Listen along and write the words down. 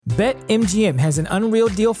BetMGM has an unreal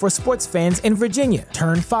deal for sports fans in Virginia.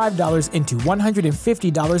 Turn $5 into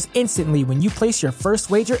 $150 instantly when you place your first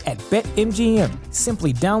wager at BetMGM.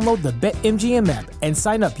 Simply download the BetMGM app and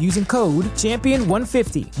sign up using code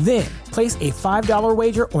Champion150. Then, place a $5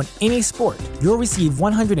 wager on any sport. You'll receive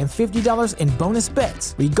 $150 in bonus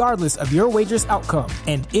bets, regardless of your wager's outcome.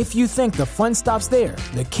 And if you think the fun stops there,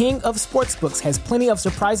 the King of Sportsbooks has plenty of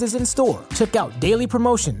surprises in store. Check out daily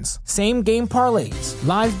promotions, same-game parlays,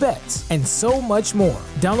 live bets, and so much more.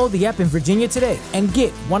 Download the app in Virginia today and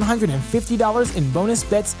get $150 in bonus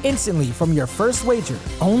bets instantly from your first wager.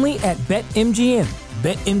 Only at BetMGM.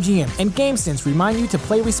 BetMGM and GameSense remind you to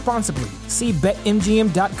play responsibly. See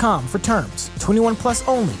BetMGM.com for terms. 21 plus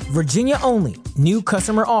only. Virginia only. New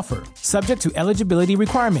customer offer. Subject to eligibility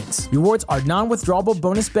requirements. Rewards are non-withdrawable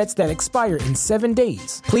bonus bets that expire in 7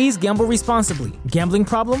 days. Please gamble responsibly. Gambling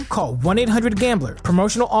problem? Call 1-800-GAMBLER.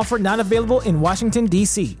 Promotional offer not available in Washington,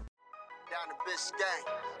 D.C. Down the Biscayne.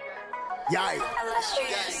 Yeah.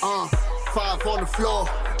 5 on the floor,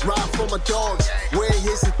 ride for my dogs. Where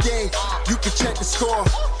here's the thing, you can check the score.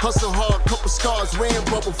 Hustle hard, couple scars, wearing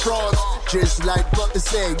bubble frogs. Just like Butler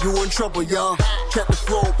said, you in trouble, y'all. Kept the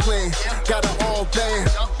floor playing, got it all banned.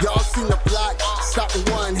 Y'all seen the block, stop with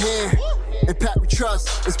one hand. And Pat we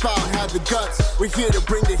trust, it's power, have the guts. We're here to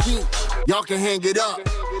bring the heat, y'all can hang it up.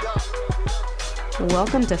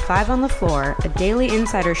 Welcome to 5 on the Floor, a daily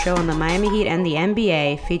insider show on the Miami Heat and the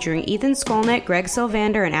NBA, featuring Ethan Skolnick, Greg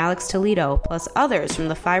Sylvander, and Alex Toledo, plus others from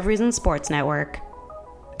the 5 Reasons Sports Network.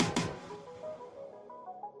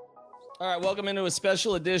 All right, welcome into a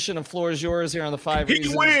special edition of Floor is Yours here on the 5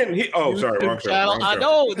 Reasons. He win. Sorry, wrong show. I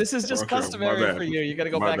know, this is just customary for you. You got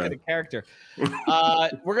to go back into character.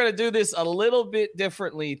 We're going to do this a little bit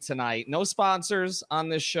differently tonight. No sponsors on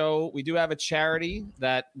this show. We do have a charity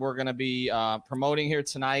that we're going to be promoting here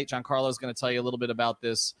tonight. Giancarlo is going to tell you a little bit about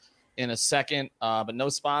this in a second, but no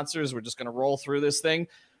sponsors. We're just going to roll through this thing.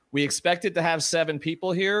 We expected to have 7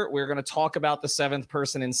 people here. We're going to talk about the 7th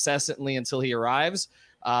person incessantly until he arrives.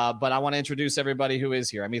 But I want to introduce everybody who is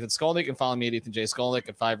here. I'm Ethan Skolnick. You can follow me at Ethan J. Skolnick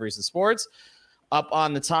at 5 Reasons Sports. Up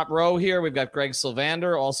on the top row here, we've got Greg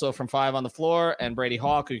Sylvander, also from 5 on the Floor, and Brady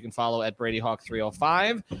Hawk, who you can follow at Brady Hawk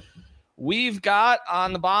 305. We've got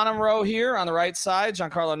on the bottom row here on the right side,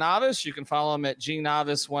 Giancarlo Navas. You can follow him at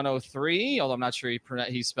GNavis103, although I'm not sure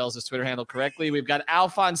he spells his Twitter handle correctly. We've got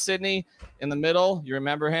Alphonse Sidney in the middle. You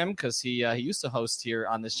remember him because he used to host here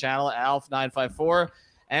on this channel, Alf954.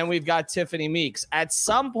 And we've got Tiffany Meeks. At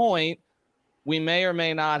some point, we may or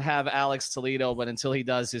may not have Alex Toledo, but until he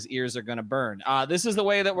does, his ears are going to burn. This is the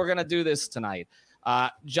way that we're going to do this tonight.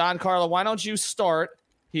 Giancarlo, why don't you start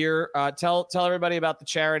here? Tell everybody about the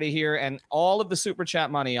charity here and all of the Super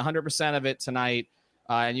Chat money, 100% of it tonight.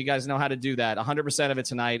 And you guys know how to do that. 100% of it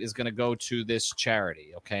tonight is going to go to this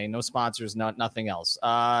charity, okay? No sponsors, nothing else.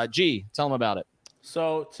 G, tell them about it.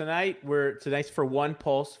 So tonight's for One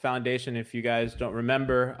Pulse Foundation. If you guys don't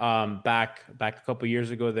remember, back a couple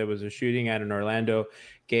years ago, there was a shooting at an Orlando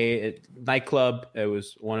gay nightclub. It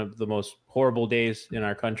was one of the most horrible days in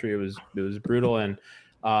our country. It was brutal. And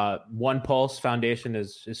One Pulse Foundation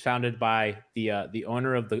is founded by the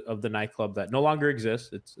owner of the nightclub that no longer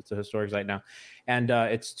exists. It's a historic site now, and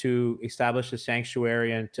it's to establish a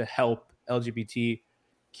sanctuary and to help LGBTQ.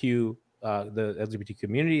 The LGBT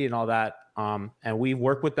community and all that. And we've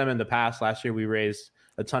worked with them in the past. Last year, we raised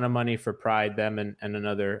a ton of money for Pride, them and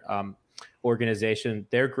another organization.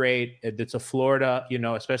 They're great. It's a Florida,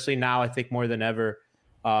 especially now, I think more than ever,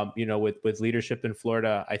 with leadership in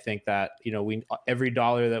Florida, I think that, every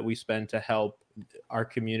dollar that we spend to help our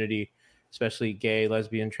community, especially gay,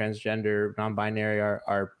 lesbian, transgender, non-binary,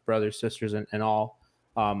 our brothers, sisters, and all,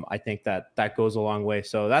 I think that goes a long way.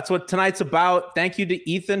 So that's what tonight's about. Thank you to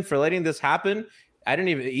Ethan for letting this happen.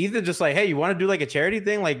 Ethan just like, hey, you want to do like a charity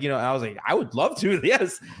thing? Like, I was like, I would love to.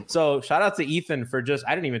 Yes. So shout out to Ethan for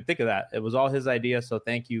I didn't even think of that. It was all his idea. So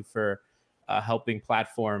thank you for helping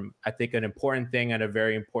platform, I think, an important thing at a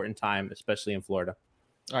very important time, especially in Florida.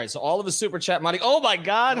 All right. So all of the Super Chat money. Oh my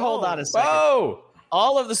God. Hold on a second. Oh,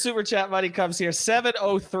 all of the Super Chat money comes here.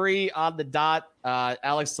 7:03 on the dot.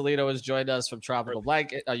 Alex Toledo has joined us from Tropical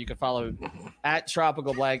Blanket. You can follow at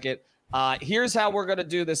Tropical Blanket. Here's how we're going to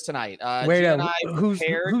do this tonight. Wait,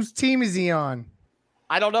 whose team is he on?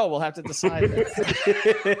 I don't know. We'll have to decide.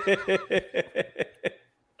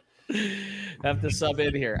 Have to sub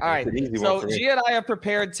in here. All right. So G and I have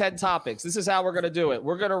prepared 10 topics. This is how we're going to do it.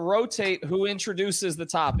 We're going to rotate who introduces the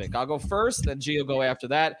topic. I'll go first, then G will go after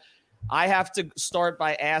that. I have to start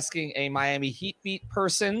by asking a Miami Heat beat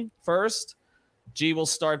person first. G will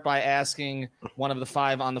start by asking one of the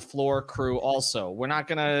 5 on the floor crew also. We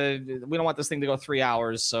don't want this thing to go 3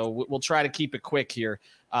 hours, so we'll try to keep it quick here.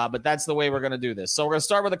 But that's the way we're going to do this. So we're going to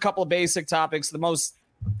start with a couple of basic topics. The most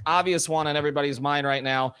obvious one on everybody's mind right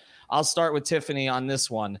now. I'll start with Tiffany on this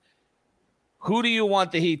one. Who do you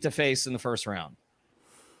want the Heat to face in the first round?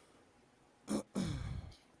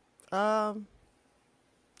 I'm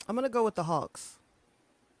going to go with the Hawks.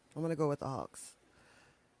 Do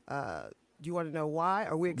you want to know why?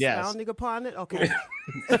 Are we expounding upon it? Okay.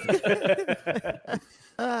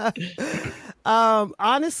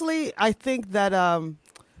 Honestly, I think that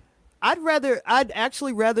I'd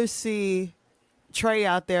actually rather see Trae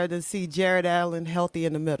out there than see Jared Allen healthy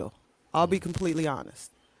in the middle. I'll be completely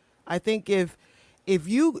honest. I think if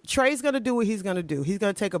Trae's going to do what he's going to do, he's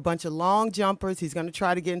going to take a bunch of long jumpers. He's going to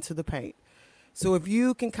try to get into the paint. So if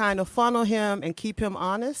you can kind of funnel him and keep him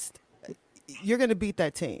honest, you're going to beat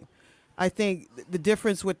that team. I think the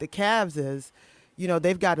difference with the Cavs is,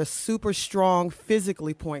 they've got a super strong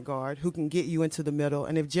physically point guard who can get you into the middle.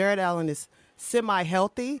 And if Jared Allen is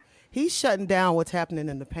semi-healthy, he's shutting down what's happening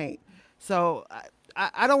in the paint. So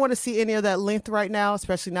I don't want to see any of that length right now,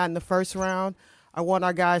 especially not in the first round. I want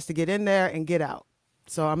our guys to get in there and get out.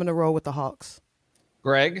 So I'm going to roll with the Hawks.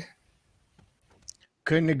 Greg?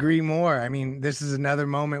 Couldn't agree more. I mean, this is another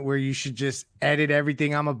moment where you should just edit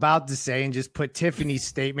everything I'm about to say and just put Tiffany's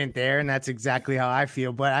statement there. And that's exactly how I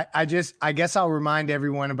feel. But I guess I'll remind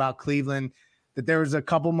everyone about Cleveland that there was a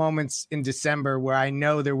couple moments in December where I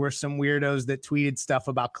know there were some weirdos that tweeted stuff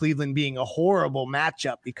about Cleveland being a horrible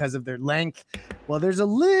matchup because of their length. Well, there's a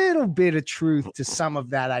little bit of truth to some of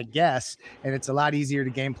that, I guess. And it's a lot easier to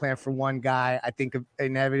game plan for one guy. I think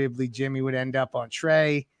inevitably Jimmy would end up on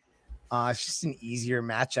Trae. It's just an easier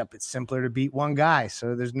matchup. It's simpler to beat one guy.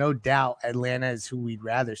 So there's no doubt Atlanta is who we'd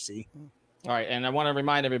rather see. All right. And I want to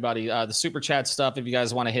remind everybody, the super chat stuff, if you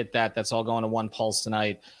guys want to hit that's all going to One Pulse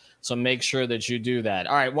tonight. So make sure that you do that.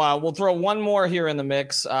 All right. Well, we'll throw one more here in the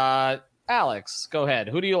mix. Alex, go ahead.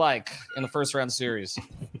 Who do you like in the first round series?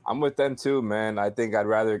 I'm with them too, man. I think I'd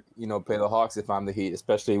rather, play the Hawks if I'm the Heat,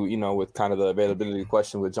 especially, with kind of the availability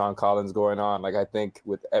question with John Collins going on. Like, I think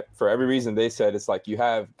for every reason they said, it's like you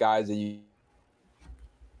have guys that you.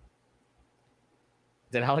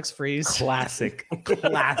 Did Alex freeze? Classic.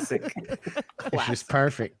 It's just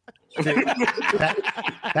perfect.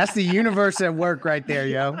 That's the universe at work right there,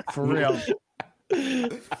 yo. For real.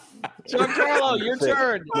 Giancarlo, your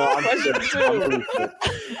turn. Question 2.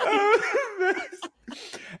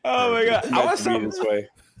 Oh my God. I want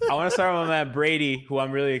to start with Matt Brady, who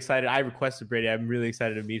I'm really excited. I requested Brady. I'm really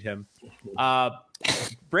excited to meet him.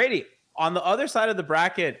 Brady, on the other side of the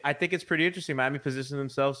bracket, I think it's pretty interesting. Miami positioned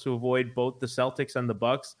themselves to avoid both the Celtics and the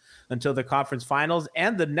Bucks until the conference finals,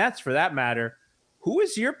 and the Nets for that matter. Who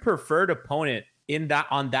is your preferred opponent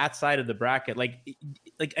on that side of the bracket? Like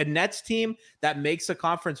a Nets team that makes a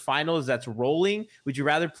conference finals that's rolling. Would you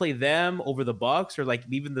rather play them over the Bucks or like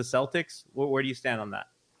even the Celtics? Where do you stand on that?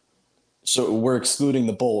 So we're excluding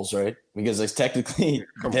the Bulls, right? Because like technically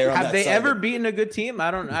they're on have they ever beaten a good team?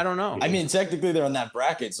 I don't know. I mean, technically they're on that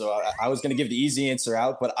bracket. So I was going to give the easy answer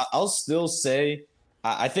out, but I'll still say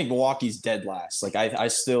I think Milwaukee's dead last. Like I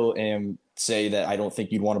still say that I don't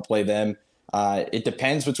think you'd want to play them. It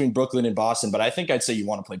depends between Brooklyn and Boston, but I think I'd say you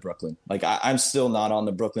want to play Brooklyn. Like I'm still not on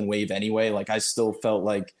the Brooklyn wave anyway. Like I still felt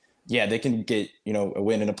like, yeah, they can get, a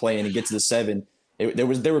win and a play in and get to the 7. There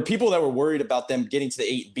were people that were worried about them getting to the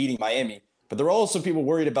 8, beating Miami, but there were also people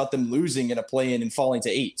worried about them losing in a play-in and falling to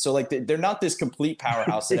 8. So like they're not this complete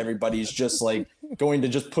powerhouse that everybody's just like going to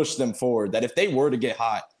just push them forward. That if they were to get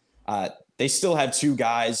hot, they still have 2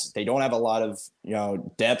 guys. They don't have a lot of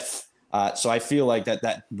depth. So I feel like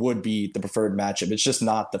that would be the preferred matchup. It's just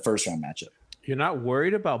not the first round matchup. You're not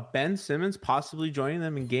worried about Ben Simmons possibly joining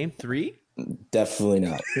them in Game 3? Definitely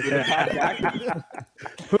not. They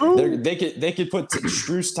could put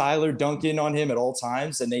Struce, Tyler, Duncan on him at all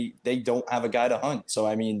times, and they don't have a guy to hunt. So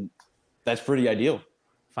I mean, that's pretty ideal.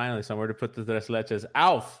 Finally, somewhere to put the tres leches.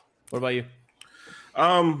 Alf, what about you?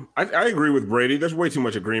 I agree with Brady. There's way too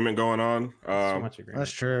much agreement going on. So much agreement.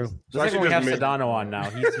 That's true. So like when we have Sedano on now.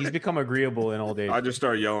 He's become agreeable in old age. I just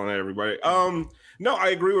start yelling at everybody. No, I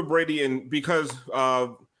agree with Brady, and because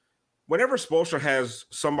whenever Spoelstra has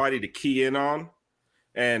somebody to key in on,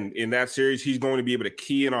 and in that series, he's going to be able to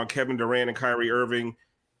key in on Kevin Durant and Kyrie Irving.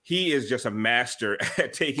 He is just a master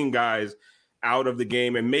at taking guys out of the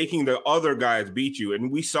game and making the other guys beat you.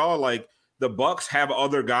 And we saw like the Bucks have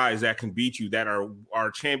other guys that can beat you that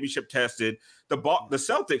are championship tested. The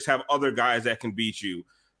Celtics have other guys that can beat you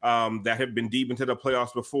that have been deep into the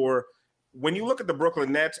playoffs before. When you look at the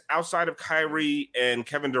Brooklyn Nets, outside of Kyrie and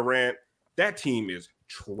Kevin Durant, that team is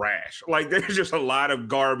trash. Like, there's just a lot of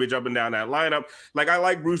garbage up and down that lineup. Like, I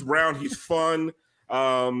like Bruce Brown. He's fun.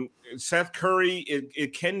 Seth Curry,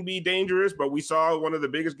 it can be dangerous, but we saw one of the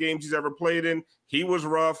biggest games he's ever played in. He was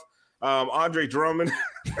rough. Andre Drummond.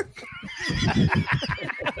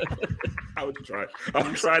 I was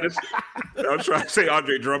trying to say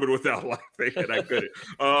Andre Drummond without laughing, and I couldn't.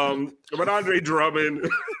 But Andre Drummond,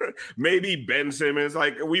 maybe Ben Simmons.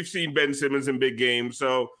 Like, we've seen Ben Simmons in big games,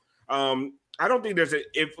 so I don't think there's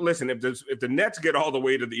if the Nets get all the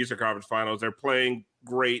way to the Eastern Conference Finals, they're playing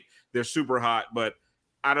great, they're super hot, but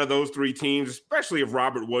out of those three teams, especially if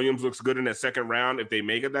Robert Williams looks good in that second round, if they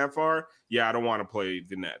make it that far, yeah, I don't want to play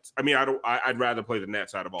the Nets. I mean, I'd rather play the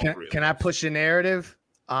Nets out of all three. Can I push a narrative?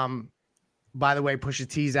 By the way, Pusha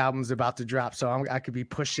T's album's about to drop, so I could be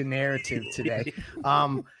pushing narrative today.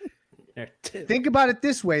 Think about it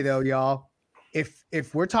this way, though, y'all.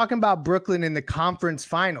 If we're talking about Brooklyn in the conference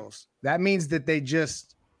finals, that means that they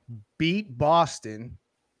just beat Boston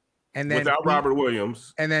and then without Robert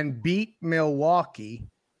Williams, and then beat Milwaukee.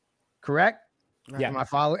 Correct? Yeah.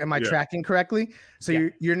 Am I tracking correctly? So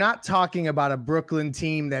you're not talking about a Brooklyn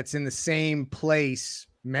team that's in the same place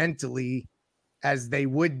mentally as they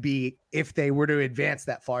would be if they were to advance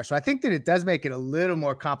that far. So I think that it does make it a little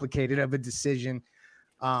more complicated of a decision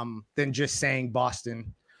than just saying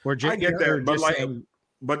Boston. Or just, I get that,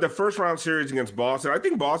 but the first round series against Boston, I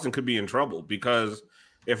think Boston could be in trouble because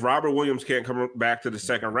if Robert Williams can't come back to the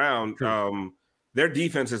second round, their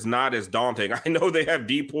defense is not as daunting. I know they have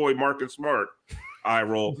Depoy, Marcus Smart, eye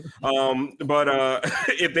roll, but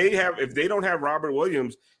if they don't have Robert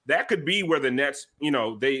Williams, that could be where the Nets,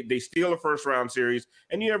 they steal a first round series,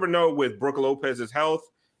 and you never know with Brook Lopez's health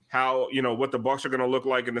how what the Bucks are going to look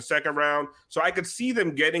like in the second round. So I could see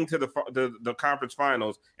them getting to the conference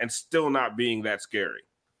finals and still not being that scary.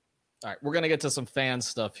 All right, we're going to get to some fan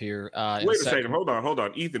stuff here. Wait a second. Hold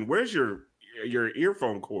on. Ethan, where's your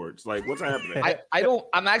earphone cords? Like, what's happening?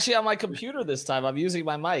 I'm actually on my computer this time. I'm using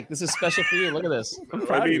my mic. This is special for you. Look at this.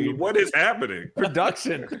 I mean, what is happening?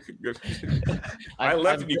 Production. I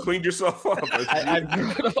left and you cleaned yourself up.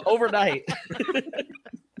 I overnight.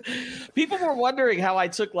 People were wondering how I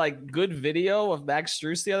took like good video of Max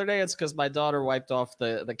Strus the other day. It's because my daughter wiped off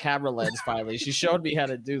the camera lens finally. She showed me how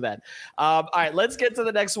to do that. All right, let's get to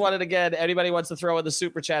the next one. And again, anybody wants to throw in the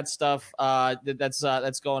super chat stuff,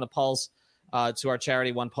 that's going to Pulse. To our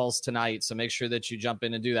charity One Pulse tonight. So make sure that you jump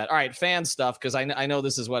in and do that. All right, fan stuff, because I know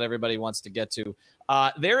this is what everybody wants to get to.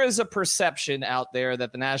 There is a perception out there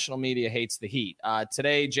that the national media hates the Heat.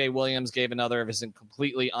 Today, Jay Williams gave another of his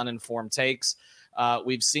completely uninformed takes.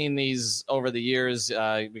 We've seen these over the years.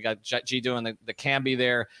 We got G doing the Camby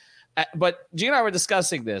there. But G and I were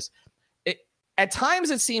discussing this. At times,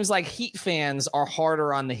 it seems like Heat fans are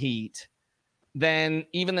harder on the Heat than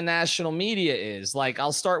even the national media is. Like,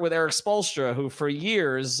 I'll start with Eric Spoelstra, who for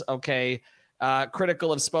years,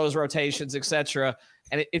 critical of Spo's rotations, etc.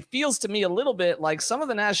 And it feels to me a little bit like some of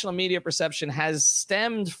the national media perception has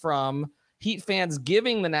stemmed from Heat fans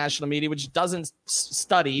giving the national media, which doesn't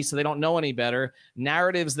study, so they don't know any better,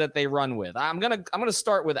 narratives that they run with. I'm gonna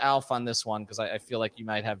start with Alf on this one because I feel like you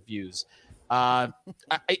might have views. I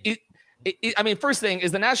mean, first thing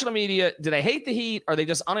is the national media, do they hate the Heat? Are they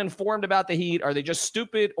just uninformed about the Heat? Are they just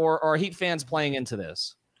stupid, or are Heat fans playing into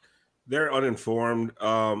this? They're uninformed.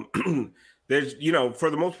 There's, for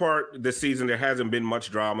the most part this season, there hasn't been much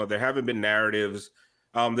drama. There haven't been narratives.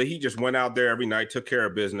 The Heat just went out there every night, took care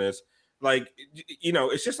of business. Like,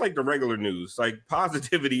 it's just like the regular news. Like,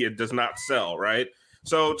 positivity, it does not sell, right?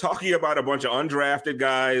 So talking about a bunch of undrafted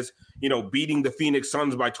guys, beating the Phoenix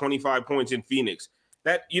Suns by 25 points in Phoenix,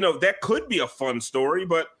 that could be a fun story,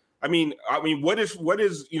 but I mean, what is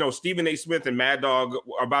Stephen A. Smith and Mad Dog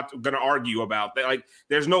going to argue about? Like,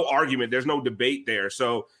 there's no argument, there's no debate there.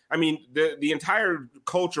 So I mean, the entire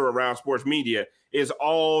culture around sports media is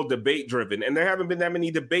all debate driven, and there haven't been that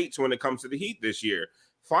many debates when it comes to the Heat this year.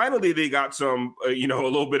 Finally, they got some, a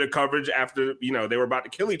little bit of coverage after they were about to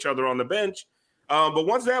kill each other on the bench. But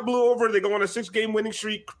once that blew over, they go on a 6-game winning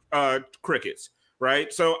streak. Crickets,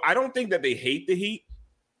 right? So I don't think that they hate the Heat.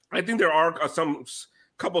 I think there are some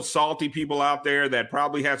couple salty people out there that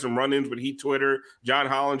probably had some run-ins with Heat Twitter, John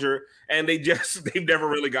Hollinger, and they've never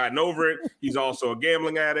really gotten over it. He's also a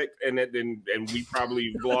gambling addict, and we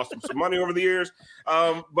probably lost him some money over the years.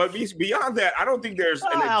 But beyond that, I don't think there's an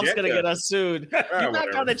agenda. Al's gonna get us sued. You're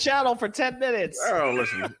not on the channel for 10 minutes. Oh,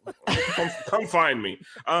 listen, come find me.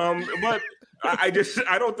 But I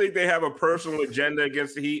don't think they have a personal agenda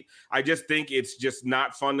against the Heat. I just think it's just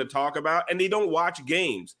not fun to talk about, and they don't watch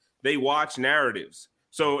games. They watch narratives.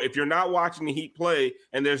 So if you're not watching the Heat play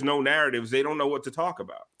and there's no narratives, they don't know what to talk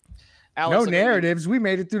about. Alex, no narratives. We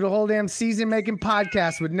made it through the whole damn season making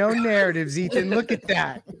podcasts with no narratives, Ethan. Look at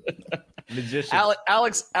that. Magician.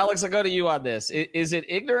 Alex, I go to you on this. Is it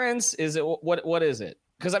ignorance? Is it what is it?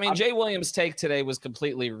 Because I mean, Jay Williams' take today was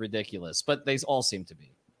completely ridiculous, but they all seem to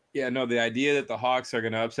be. Yeah, no, the idea that the Hawks are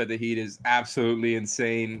going to upset the Heat is absolutely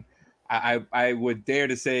insane. I would dare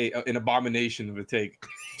to say an abomination of a take.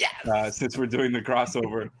 Yes. Since we're doing the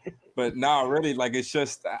crossover. But no, really, like it's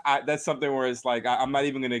just that's something where it's like I'm not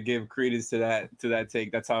even going to give credence to that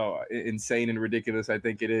take. That's how insane and ridiculous I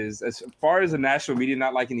think it is. As far as the national media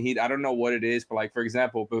not liking the Heat, I don't know what it is, but like for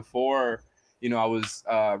example, before I was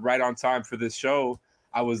right on time for this show,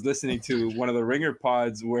 I was listening to one of the Ringer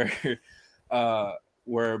pods where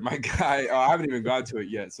my guy, I haven't even gone to it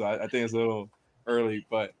yet, so I think it's a little early,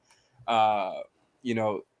 but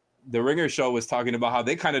the Ringer show was talking about how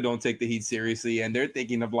they kind of don't take the Heat seriously, and they're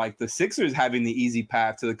thinking of like the Sixers having the easy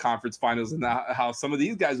path to the conference finals, and how some of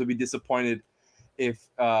these guys would be disappointed if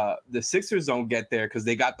the Sixers don't get there because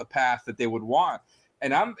they got the path that they would want.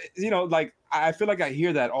 And I'm, like I feel like I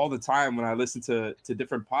hear that all the time when I listen to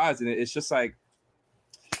different pods, and it's just like,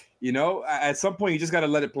 at some point you just got to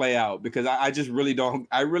let it play out because I really don't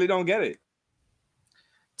get it.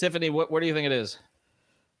 Tiffany, what do you think it is?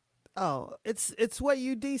 Oh, it's what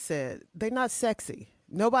UD said. They're not sexy.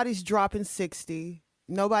 Nobody's dropping 60.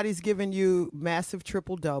 Nobody's giving you massive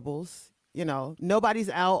triple doubles. Nobody's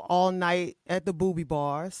out all night at the booby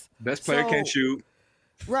bars. Best player can't shoot.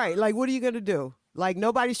 Right. Like, what are you going to do? Like,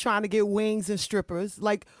 nobody's trying to get wings and strippers.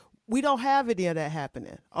 Like, we don't have any of that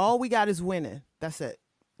happening. All we got is winning. That's it.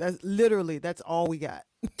 That's all we got.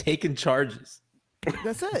 Taking charges.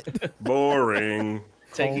 That's it. Boring.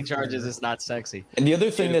 Taking charges is not sexy. And the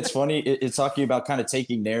other thing that's funny is talking about kind of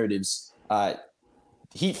taking narratives.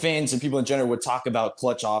 Heat fans and people in general would talk about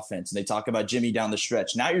clutch offense, and they talk about Jimmy down the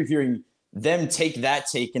stretch. Now you're hearing them take that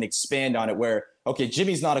take and expand on it where, okay,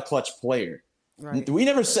 Jimmy's not a clutch player. Right. We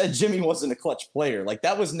never said Jimmy wasn't a clutch player. Like,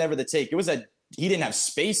 that was never the take. It was that he didn't have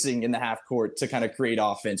spacing in the half court to kind of create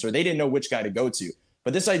offense, or they didn't know which guy to go to.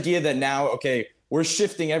 But this idea that now, okay, we're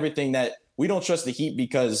shifting everything, that we don't trust the Heat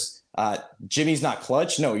because Jimmy's not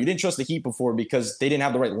clutch. No, you didn't trust the Heat before because they didn't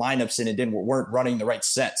have the right lineups in and weren't running the right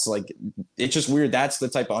sets. Like, it's just weird. That's the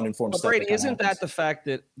type of uninformed stuff. Brady, isn't that the fact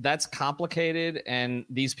that that's complicated and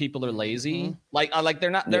these people are lazy? Mm-hmm. Like they're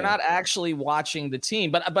not actually watching the team.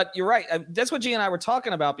 But you're right. That's what G and I were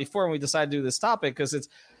talking about before when we decided to do this topic, because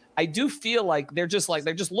I do feel like they're just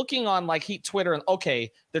looking on like Heat Twitter and,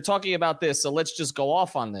 okay, they're talking about this, so let's just go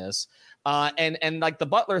off on this. And like the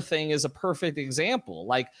Butler thing is a perfect example.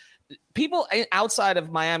 Like, people outside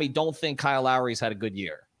of Miami don't think Kyle Lowry's had a good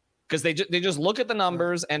year because they just look at the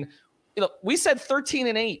numbers. And we said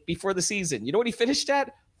 13-8 before the season. You know what he finished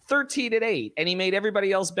at? 13-8, and he made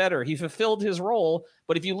everybody else better. He fulfilled his role.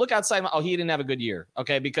 But if you look outside, he didn't have a good year,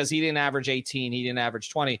 okay, because he didn't average 18, he didn't average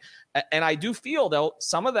 20. And I do feel, though,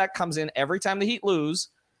 some of that comes in every time the Heat lose.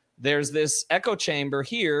 There's this echo chamber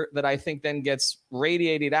here that I think then gets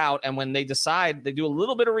radiated out. And when they decide, they do a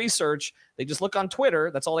little bit of research, they just look on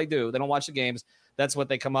Twitter. That's all they do. They don't watch the games. That's what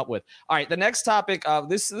they come up with. All right, the next topic.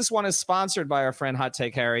 This one is sponsored by our friend Hot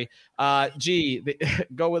Take Harry.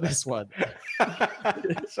 Go with this one.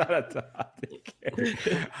 Shout out to Hot Take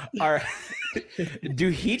Harry. All right. Do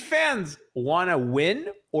Heat fans want to win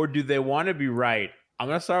or do they want to be right? I'm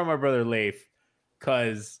going to start with my brother Leif,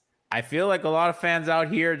 because I feel like a lot of fans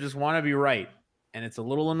out here just want to be right, and it's a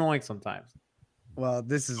little annoying sometimes. Well,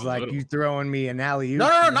 this is like you throwing me an alley-oop.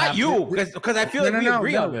 No, not you, because I feel like we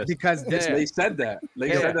agree on this. Because they said that.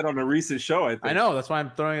 They said that on a recent show, I think. I know. That's why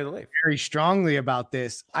I'm throwing it away. Very strongly about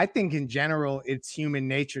this. I think in general, it's human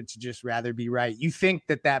nature to just rather be right. You think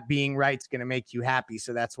that being right is going to make you happy,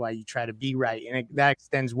 so that's why you try to be right. And that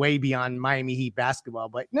extends way beyond Miami Heat basketball.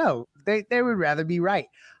 But no, they would rather be right.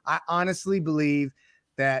 I honestly believe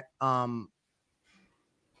that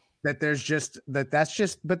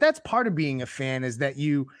that's part of being a fan, is that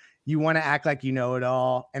you want to act like you know it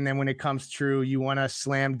all, and then when it comes true, you want to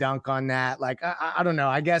slam dunk on that. Like, I don't know,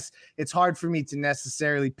 I guess it's hard for me to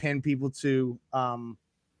necessarily pin people to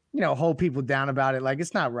hold people down about it. Like,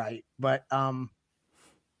 it's not right, but I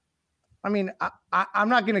mean, I'm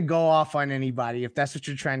not gonna go off on anybody if that's what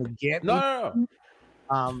you're trying to get. No.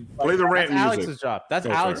 Play the rant music. Alex's job. That's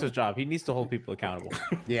Alex's job. He needs to hold people accountable.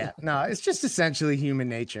 Yeah, no, it's just essentially human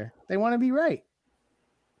nature. They want to be right.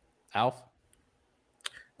 Alf?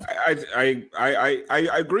 I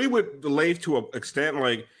agree with the Leif to an extent.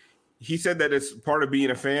 Like, he said that it's part of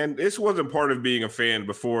being a fan. This wasn't part of being a fan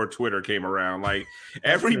before Twitter came around. Like,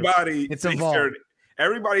 everybody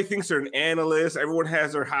thinks they're an analyst. Everyone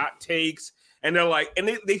has their hot takes, and they're like,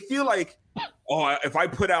 and they feel like oh, if I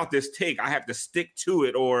put out this take, I have to stick to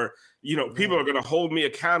it, or people are going to hold me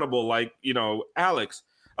accountable, like Alex.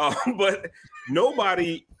 But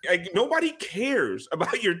nobody cares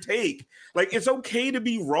about your take. Like, it's okay to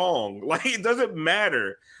be wrong. Like, it doesn't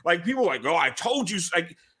matter. Like, people are like, oh, I told you.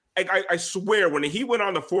 Like I swear, when he went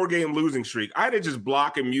on the 4-game losing streak, I had to just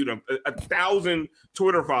block and mute 1,000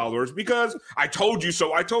 Twitter followers because I told you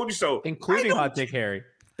so. I told you so, including Hot Take Harry.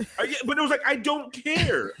 But it was like, I don't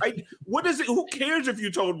care. What is it? Who cares if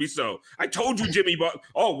you told me so? I told you, Jimmy. But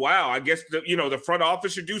oh wow, I guess the front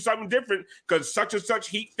office should do something different because such and such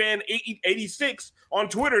Heat fan 86 on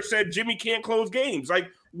Twitter said Jimmy can't close games. Like,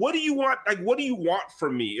 what do you want? Like, what do you want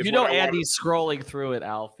from me? Andy's scrolling through it,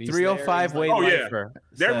 Alf. 305 Wade Lifer.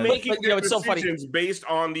 They're making their decisions based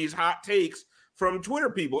on these hot takes from Twitter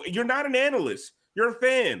people. You're not an analyst. You're a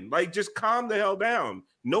fan. Like, just calm the hell down.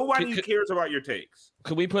 Nobody cares about your takes.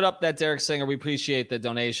 Could we put up that Derek Singer? We appreciate the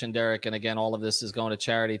donation, Derek. And again, all of this is going to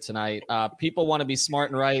charity tonight. People want to be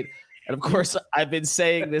smart and right. And of course, I've been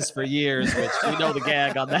saying this for years, which we know the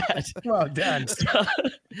gag on that. Well done.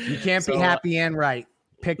 You can't be happy and right.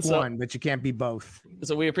 Pick one, but you can't be both.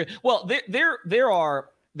 So we appreciate. Well, there are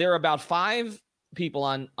about 5 people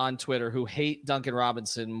on Twitter who hate Duncan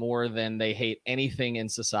Robinson more than they hate anything in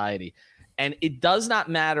society. And it does not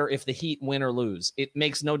matter if the Heat win or lose. It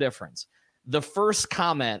makes no difference. The first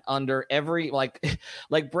comment under every like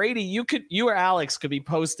Brady, you or Alex could be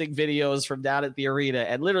posting videos from down at the arena,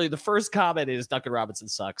 and literally the first comment is Duncan Robinson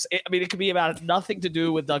sucks. It could be about nothing to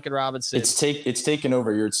do with Duncan Robinson. It's taken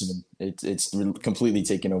over Yurtseven. It's completely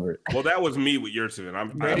taken over. Well, that was me with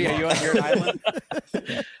Yurtseven. Brady, are you on your island?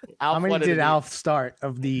 How many did Alf start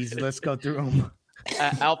of these? Let's go through them.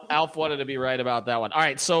 Alf wanted to be right about that one. All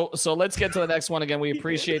right, so let's get to the next one again. We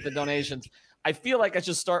appreciate the donations. I feel like I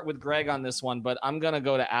should start with Greg on this one, but I'm gonna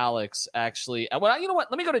go to Alex actually. Well, you know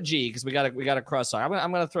what? Let me go to G because we got a cross. I'm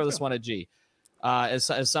gonna throw this one at G.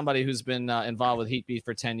 As somebody who's been involved with Heat Beat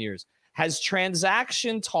for 10 years, has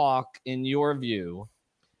transaction talk, in your view,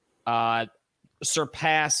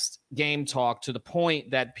 surpassed game talk to the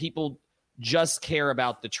point that people just care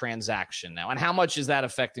about the transaction now? And how much is that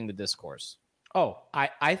affecting the discourse? Oh,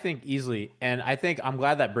 I think easily. And I think I'm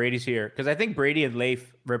glad that Brady's here because I think Brady and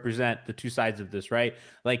Leif represent the two sides of this, right?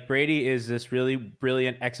 Like, Brady is this really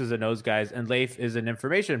brilliant X's and O's guys, and Leif is an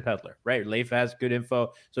information peddler, right? Leif has good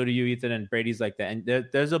info. So do you, Ethan, and Brady's like that. And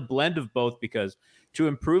there's a blend of both because to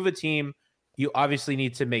improve a team, you obviously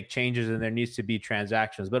need to make changes and there needs to be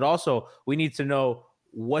transactions. But also we need to know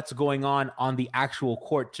what's going on the actual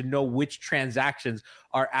court to know which transactions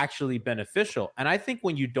are actually beneficial. And I think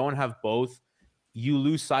when you don't have both, you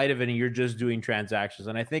lose sight of it and you're just doing transactions.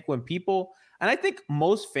 And I think I think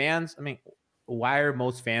most fans, why are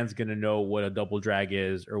most fans going to know what a double drag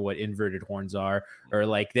is or what inverted horns are? Or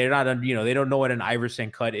like, they're not, they don't know what an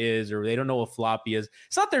Iverson cut is, or they don't know what floppy is.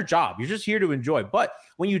 It's not their job. You're just here to enjoy. But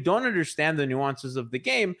when you don't understand the nuances of the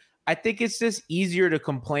game, I think it's just easier to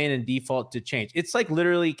complain and default to change. It's like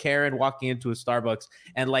literally Karen walking into a Starbucks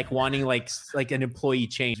and like wanting like an employee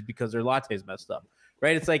change because their latte's messed up.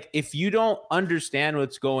 Right? It's like, if you don't understand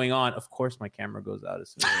what's going on, of course my camera goes out as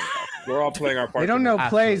soon as we're all playing our part. They don't know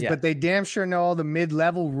plays, but they damn sure know all the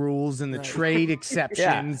mid-level rules and the trade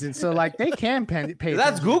exceptions. And so like they can pay.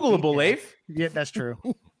 That's Googleable, Leif. Yeah, that's true.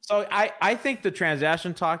 So I think the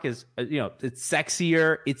transaction talk is, it's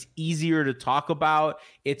sexier. It's easier to talk about.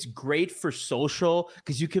 It's great for social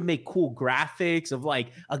because you can make cool graphics of like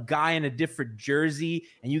a guy in a different jersey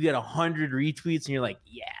and you get 100 retweets and you're like,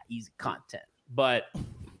 yeah, easy content. But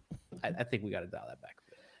I think we got to dial that back.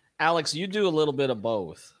 Alex, you do a little bit of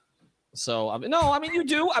both. So, you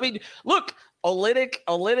do. Look,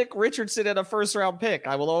 Olynyk Richardson in a first-round pick.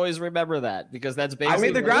 I will always remember that because that's basically. I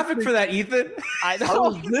made the graphic for that, Ethan. I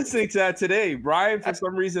was listening to that today. Brian, for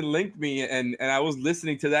some reason, linked me, and I was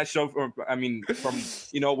listening to that show. From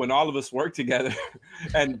when all of us worked together,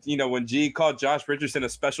 and when G called Josh Richardson a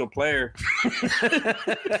special player,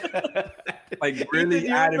 like really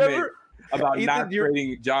Ethan, adamant about not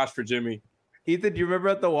trading Josh for Jimmy. Ethan, do you remember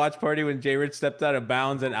at the watch party when J. Rich stepped out of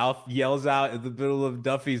bounds and Alf yells out in the middle of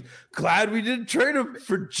Duffy's, "Glad we didn't trade him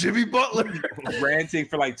for Jimmy Butler," ranting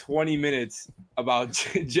for like 20 minutes about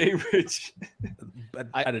J. Rich.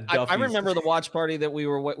 I remember the watch party that we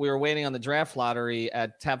were waiting on the draft lottery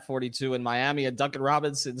at Tap 42 in Miami, and Duncan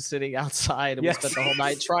Robinson sitting outside, and we spent the whole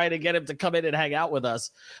night trying to get him to come in and hang out with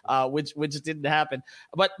us, which didn't happen.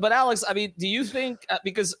 But Alex, do you think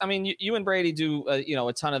because you and Brady do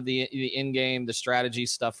a ton of the in-game, the strategy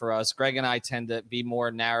stuff for us. Greg and I tend to be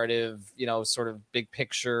more narrative, sort of big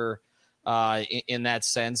picture in that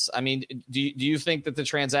sense. Do you think that the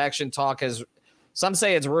transaction talk has Some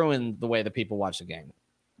say it's ruined the way that people watch the game.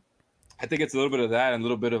 I think it's a little bit of that and a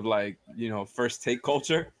little bit of like, first take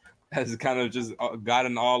culture has kind of just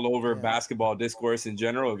gotten all over basketball discourse in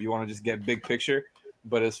general, if you want to just get big picture.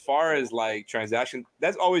 But as far as like transaction,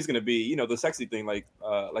 that's always going to be, the sexy thing, like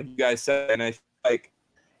you guys said. And I feel like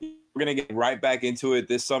we're going to get right back into it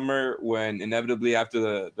this summer when inevitably after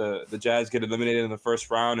the Jazz get eliminated in the first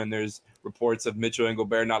round and there's reports of Mitchell and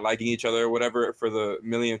Gobert not liking each other or whatever for the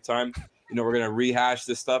millionth time. We're going to rehash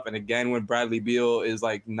this stuff. And again, when Bradley Beal is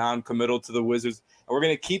like non-committal to the Wizards, and we're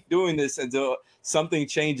going to keep doing this until something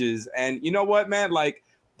changes. And you know what, man? Like,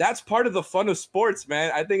 that's part of the fun of sports,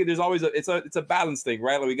 man. I think there's always it's a balance thing,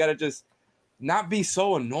 right? Like, we got to just not be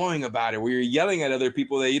so annoying about it where you're yelling at other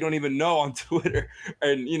people that you don't even know on Twitter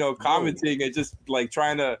and, commenting and just like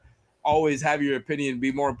trying to always have your opinion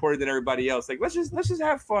be more important than everybody else. Like, let's just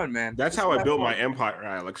have fun, man. That's how I built my empire,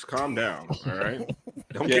 Alex. Calm down, all right?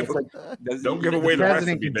 Don't give away the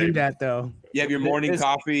president can do that, though. You have your morning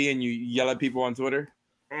coffee and you yell at people on Twitter.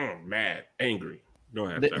 Mad, angry. Go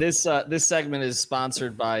ahead. This segment is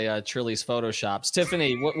sponsored by Trilly's Photoshops.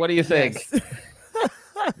 Tiffany, what do you think?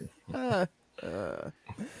 I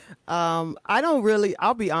don't really.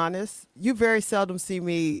 I'll be honest. You very seldom see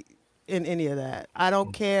me in any of that. I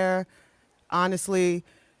don't care. Honestly,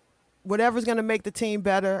 whatever's going to make the team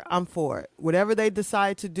better, I'm for it. Whatever they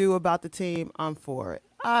decide to do about the team, I'm for it.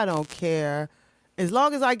 I don't care. As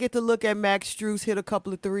long as I get to look at Max Strus hit a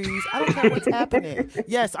couple of threes, I don't care what's happening.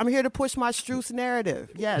 Yes, I'm here to push my Strus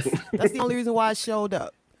narrative. Yes, that's the only reason why I showed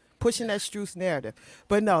up, pushing that Strus narrative.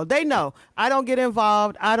 But no, they know. I don't get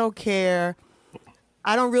involved. I don't care.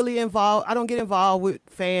 I don't get involved with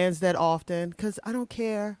fans that often because I don't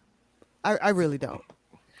care. I really don't.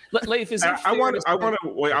 Leif, I want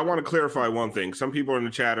to clarify one thing. Some people in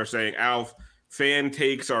the chat are saying, Alf, fan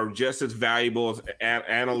takes are just as valuable as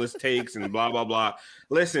analyst takes and blah, blah, blah.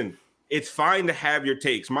 Listen, it's fine to have your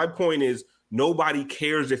takes. My point is nobody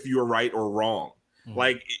cares if you're right or wrong. Mm-hmm.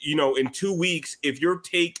 Like, in 2 weeks, if your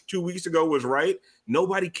take 2 weeks ago was right,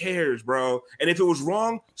 nobody cares, bro. And if it was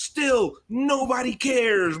wrong, still nobody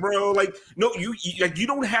cares, bro. Like, no, you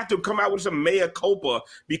don't have to come out with some mea culpa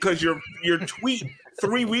because your tweet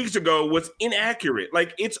 3 weeks ago was inaccurate.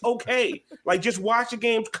 Like, it's okay. Like, just watch the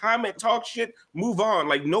games, comment, talk shit, move on.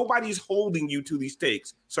 Like, nobody's holding you to these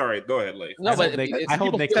takes. Sorry, go ahead, Leif. No, but I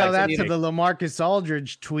hope they tell that to the LaMarcus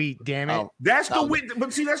Aldridge tweet. Damn it! That's the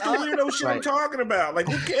weirdo shit I'm talking about. Like,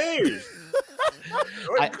 who cares?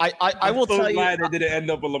 I will tell you. I'm so glad they didn't end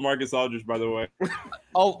up with LaMarcus Aldridge, by the way.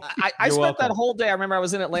 I spent that whole day. I remember I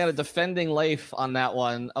was in Atlanta defending Leif on that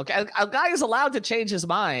one. Okay, a guy is allowed to change his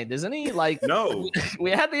mind, isn't he? Like, no, we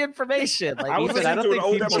had the information. Like, I don't think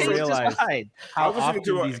people realize how often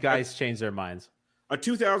these guys change their minds. A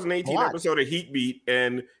 2018 episode of Heat Beat,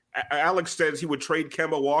 and Alex says he would trade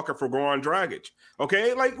Kemba Walker for Goran Dragic.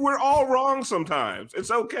 Okay, like, we're all wrong sometimes. It's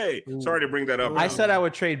okay. Sorry to bring that up. I said I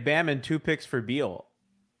would trade Bam and 2 picks for Beal,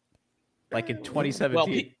 like in 2017.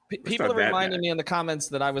 Well, people are reminding me in the comments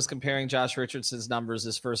that I was comparing Josh Richardson's numbers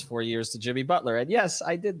his first 4 years to Jimmy Butler, and yes,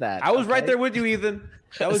 I did that. I was right there with you, Ethan.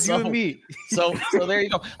 That was you and me. So there you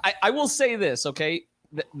go. I will say this, okay?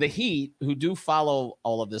 The Heat, who do follow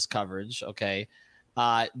all of this coverage, okay,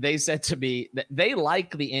 they said to me that they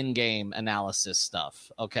like the in-game analysis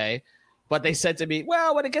stuff, okay? But they said to me,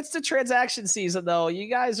 well, when it gets to transaction season, though, you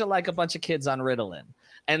guys are like a bunch of kids on Ritalin.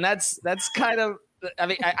 And that's kind of, I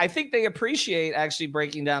mean, I think they appreciate actually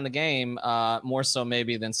breaking down the game more so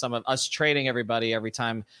maybe than some of us trading everybody every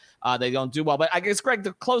time they don't do well. But I guess, Greg,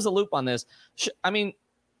 to close the loop on this,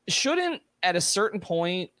 shouldn't at a certain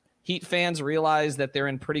point Heat fans realize that they're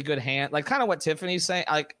in pretty good hands? Like, kind of what Tiffany's saying,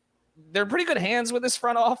 like, they're in pretty good hands with this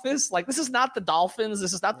front office. Like, this is not the Dolphins.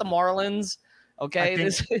 This is not the Marlins. Okay.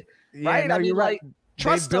 Right. No, I mean, right.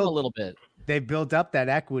 Trust them a little bit. They built up that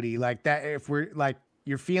equity like that. If we're like,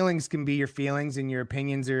 your feelings can be your feelings and your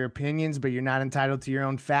opinions are your opinions, but you're not entitled to your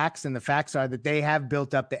own facts. And the facts are that they have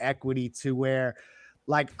built up the equity to where,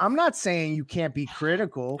 like, I'm not saying you can't be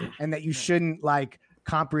critical and that you shouldn't like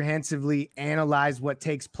comprehensively analyze what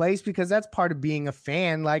takes place, because that's part of being a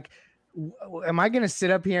fan. Like, am I going to sit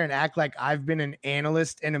up here and act like I've been an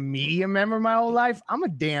analyst and a media member my whole life? I'm a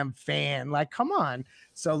damn fan. Like, come on.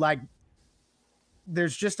 So like,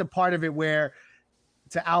 there's just a part of it where,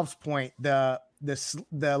 to Alf's point, the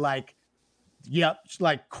like, yep,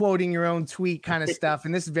 like quoting your own tweet kind of stuff.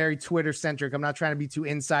 And this is very Twitter centric. I'm not trying to be too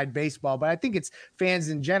inside baseball, but I think it's fans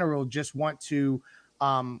in general just want to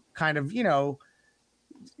kind of,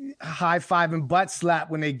 high five and butt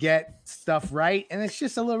slap when they get stuff right. And it's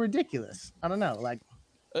just a little ridiculous. I don't know. Like,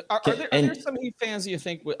 are there some Heat fans you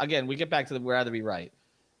think, again, we get back to the we'd rather be right.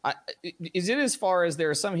 is it as far as there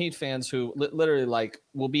are some Heat fans who literally like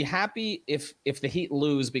will be happy if the Heat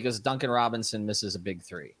lose because Duncan Robinson misses a big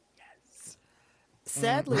three? Yes.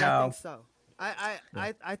 Sadly, no. I think so.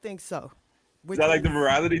 I think so. Is that like the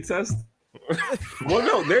morality test? Well,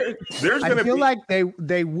 no, there's going to be. I feel like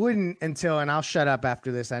they wouldn't until, and I'll shut up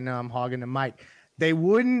after this. I know I'm hogging the mic. They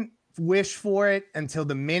wouldn't wish for it until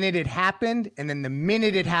the minute it happened, and then the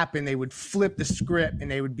minute it happened, they would flip the script and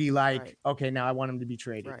they would be like, "Okay, now I want him to be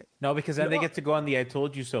traded." Right. No, because then they get to go on the "I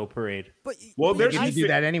told you so" parade. But there's you do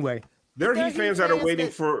that anyway. There are Heat fans that are waiting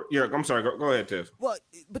for. Yeah, I'm sorry. Go ahead, Tiff. Well,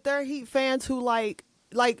 but there are Heat fans who like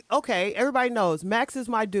okay, everybody knows Max is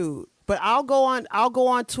my dude. But I'll go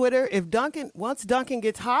on Twitter if once Duncan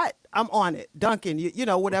gets hot, I'm on it. Duncan, you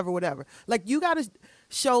know, whatever. Like, you got to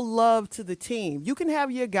show love to the team. You can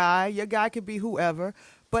have your guy could be whoever,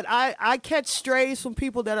 but I catch strays from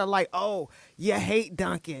people that are like, "Oh, you hate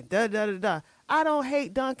Duncan." I don't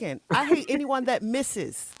hate Duncan. I hate anyone that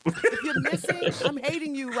misses. If you're missing, I'm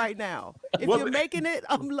hating you right now. If you're making it,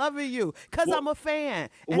 I'm loving you because I'm a fan.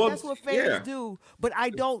 And that's what fans do. But I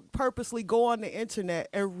don't purposely go on the internet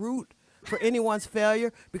and root for anyone's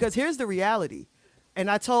failure, because here's the reality.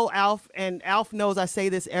 And I told Alf, and Alf knows I say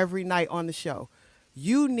this every night on the show.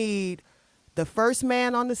 You need the first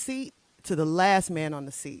man on the seat to the last man on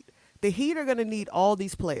the seat. The Heat are going to need all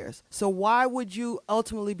these players. So why would you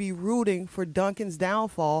ultimately be rooting for Duncan's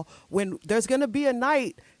downfall when there's going to be a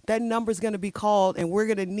night that number's going to be called and we're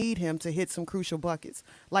going to need him to hit some crucial buckets?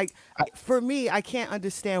 Like, for me, I can't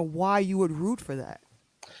understand why you would root for that.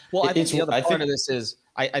 Well, I think the other part of this is,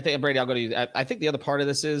 I think, Brady, I'll go to you. I think the other part of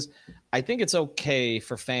this is, I think it's okay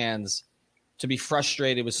for fans to be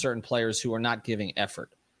frustrated with certain players who are not giving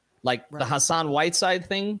effort. Like the Hassan Whiteside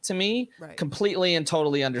thing, to me, completely and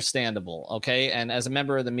totally understandable. Okay. And as a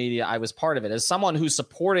member of the media, I was part of it. As someone who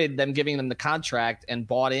supported them giving them the contract and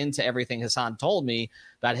bought into everything Hassan told me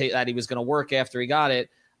that he was going to work after he got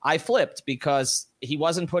it, I flipped because he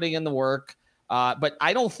wasn't putting in the work. But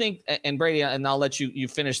I don't think, and Brady, and I'll let you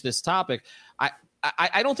finish this topic.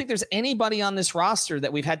 I don't think there's anybody on this roster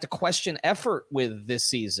that we've had to question effort with this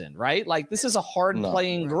season, right? Like, this is a hard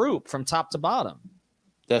playing group from top to bottom.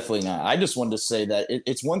 Definitely not. I just wanted to say that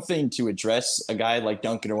it's one thing to address a guy like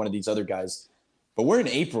Duncan or one of these other guys, but we're in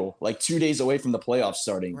April, like 2 days away from the playoffs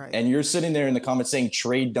starting. Right. And you're sitting there in the comments saying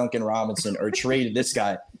trade Duncan Robinson or trade this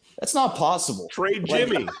guy. That's not possible. Trade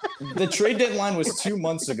Jimmy. The trade deadline was 2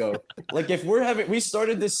 months ago. Like, if we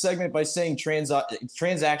started this segment by saying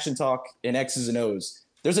transaction talk in X's and O's.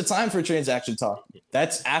 There's a time for transaction talk.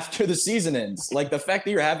 That's after the season ends. Like, the fact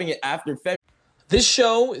that you're having it after February. This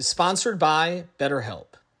show is sponsored by BetterHelp.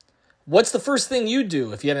 What's the first thing you'd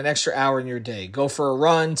do if you had an extra hour in your day? Go for a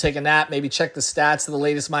run, take a nap, maybe check the stats of the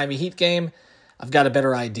latest Miami Heat game? I've got a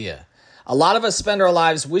better idea. A lot of us spend our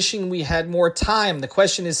lives wishing we had more time. The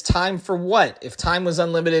question is, time for what? If time was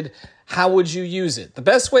unlimited, how would you use it? The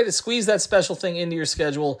best way to squeeze that special thing into your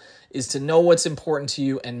schedule is to know what's important to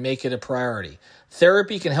you and make it a priority.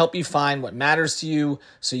 Therapy can help you find what matters to you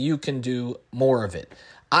so you can do more of it.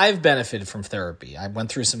 I've benefited from therapy. I went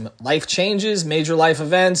through some life changes, major life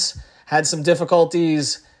events, had some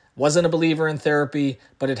difficulties, wasn't a believer in therapy,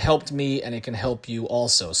 but it helped me and it can help you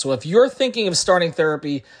also. So if you're thinking of starting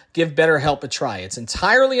therapy, give BetterHelp a try. It's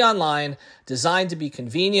entirely online, designed to be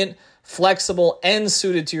convenient, flexible, and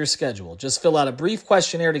suited to your schedule. Just fill out a brief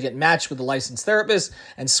questionnaire to get matched with a licensed therapist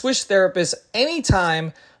and switch therapists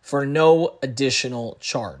anytime for no additional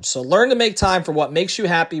charge. So learn to make time for what makes you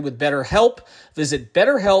happy with BetterHelp. Visit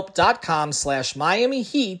BetterHelp.com/Miami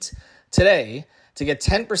Heat today to get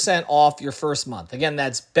 10% off your first month. Again,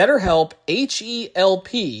 that's BetterHelp,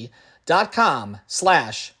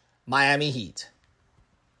 HELP.com/Miami Heat.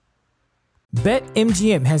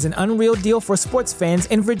 BetMGM has an unreal deal for sports fans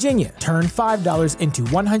in Virginia. Turn $5 into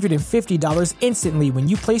 $150 instantly when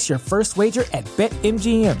you place your first wager at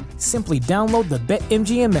BetMGM. Simply download the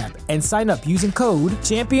BetMGM app and sign up using code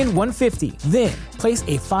Champion150. Then, place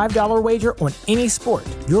a $5 wager on any sport.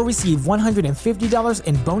 You'll receive $150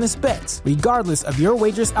 in bonus bets, regardless of your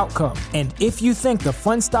wager's outcome. And if you think the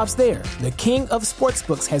fun stops there, the king of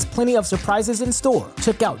sportsbooks has plenty of surprises in store.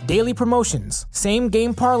 Check out daily promotions,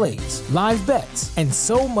 same-game parlays, live bets, and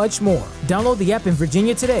so much more. Download the app in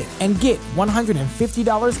Virginia today and get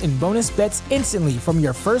 $150 in bonus bets instantly from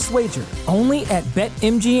your first wager. Only at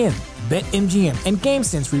BetMGM. BetMGM and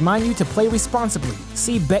GameSense remind you to play responsibly.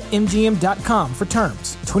 See BetMGM.com for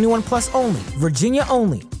terms. 21 plus only. Virginia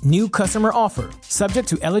only. New customer offer. Subject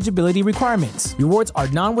to eligibility requirements. Rewards are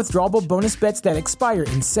non-withdrawable bonus bets that expire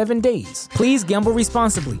in 7 days. Please gamble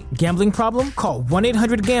responsibly. Gambling problem? Call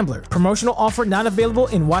 1-800-GAMBLER. Promotional offer not available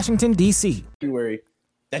in Washington, D.C. February,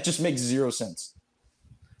 That just makes zero sense.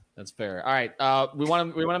 That's fair. All right. We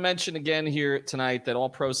want to mention again here tonight that all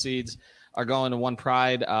proceeds are going to One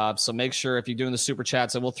Pride. So make sure if you're doing the super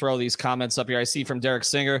chats, and we'll throw these comments up here. I see from Derek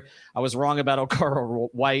Singer, I was wrong about Okaro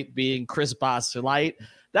White being Chris Light.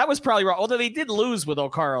 That was probably wrong. Although they did lose with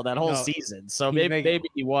Okaro that whole season, so maybe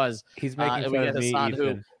he was. He's making fun of me,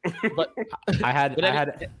 Ethan. But I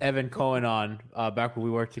had Evan Cohen on back when we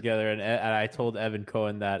worked together, and I told Evan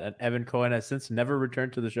Cohen that, and Evan Cohen has since never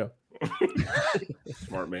returned to the show.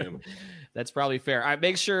 Smart man. That's probably fair. All right,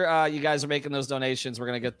 make sure you guys are making those donations. We're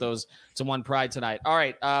gonna get those to One Pride tonight. All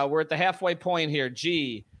right, we're at the halfway point here.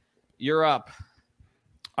 G, you're up.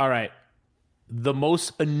 All right. The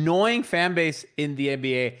most annoying fan base in the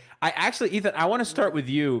NBA. Ethan, I want to start with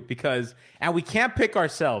you and we can't pick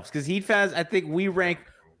ourselves because Heat fans, I think we rank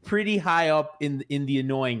pretty high up in the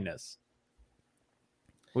annoyingness.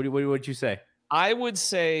 What would you say? I would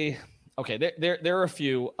say, okay, there are a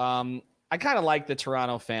few. I kind of like the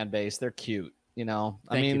Toronto fan base. They're cute, you know.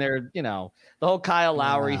 They're, you know, the whole Kyle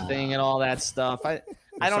Lowry thing and all that stuff. I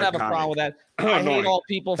don't have a problem with that. I hate all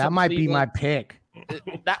people. That might be my pick.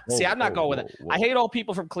 I'm not going with it. I hate all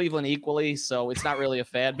people from Cleveland equally, so it's not really a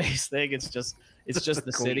fan base thing. It's just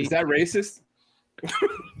the city. Is that racist?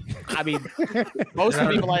 I mean, most of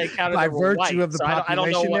the people I encountered by were virtue white, of the so population I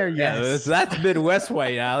don't know there. Yes, that's Midwest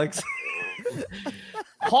white, Alex.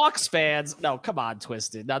 Hawks fans, no, come on,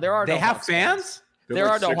 Twisted. Now there are they no have Hawks fans. There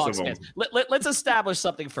are no Hawks fans. Let's establish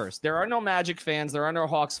something first. There are no Magic fans. There are no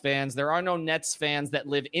Hawks fans. There are no Nets fans that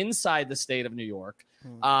live inside the state of New York.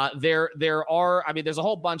 There are. I mean, there's a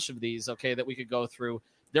whole bunch of these. Okay, that we could go through.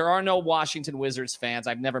 There are no Washington Wizards fans.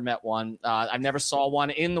 I've never met one. I never saw one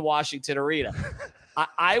in the Washington Arena.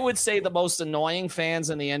 I would say the most annoying fans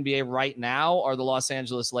in the NBA right now are the Los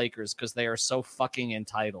Angeles Lakers because they are so fucking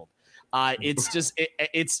entitled. It's just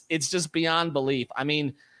it's just beyond belief. I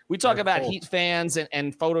mean, we talk about Heat fans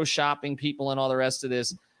and photoshopping people and all the rest of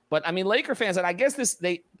this. But I mean, Laker fans, and I guess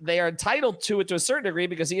they are entitled to it to a certain degree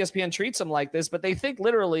because ESPN treats them like this, but they think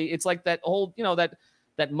literally it's like that whole, you know, that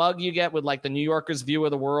mug you get with like the New Yorker's view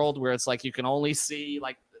of the world where it's like you can only see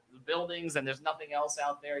like the buildings and there's nothing else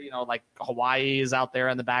out there, you know, like Hawaii is out there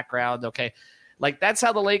in the background. Okay. Like that's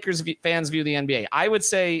how the Lakers fans view the NBA. I would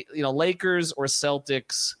say, you know, Lakers or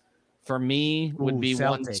Celtics for me would be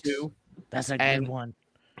Celtics. 1-2. That's a good one.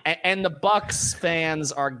 And the Bucks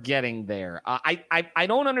fans are getting there. I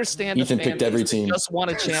don't understand. Ethan picked every team. Just won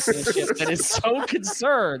a championship and is so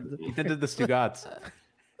concerned. Ethan did the Stugats.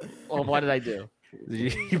 Well, what did I do?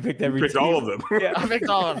 You picked every. You picked team. all of them. Yeah, I picked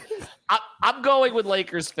all of them. I'm going with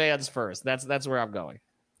Lakers fans first. That's where I'm going.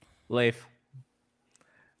 Leif.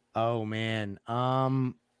 Oh man.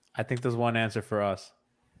 I think there's one answer for us.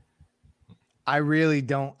 I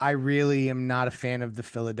really am not a fan of the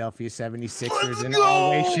Philadelphia 76ers in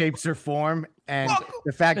all ways, shapes, or form. And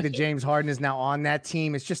the fact that James Harden is now on that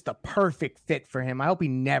team is just the perfect fit for him. I hope he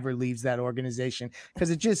never leaves that organization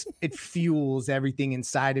because it fuels everything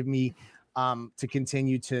inside of me to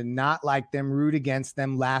continue to not like them, root against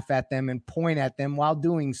them, laugh at them, and point at them while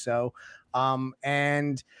doing so.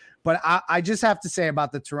 But I just have to say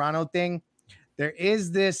about the Toronto thing, there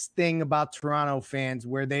is this thing about Toronto fans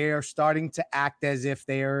where they are starting to act as if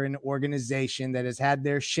they are an organization that has had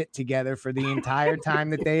their shit together for the entire time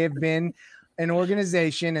that they have been an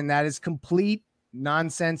organization, and that is complete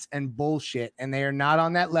nonsense and bullshit. And they are not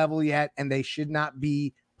on that level yet, and they should not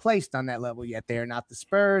be placed on that level yet. They are not the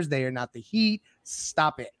Spurs. They are not the Heat.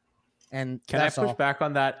 Stop it. And can I push back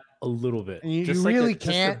on that a little bit? You really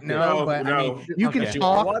can't. No, but I mean, you can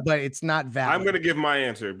talk, but it's not valid. I'm going to give my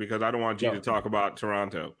answer because I don't want you to talk about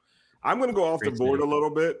Toronto. I'm going to go off the board a little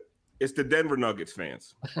bit. It's the Denver Nuggets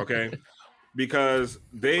fans, okay? Because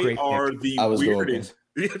they are the weirdest.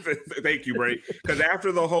 Thank you, Bray. Because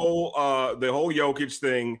after the whole Jokic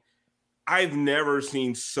thing, I've never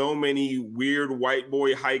seen so many weird white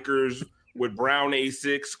boy hikers with brown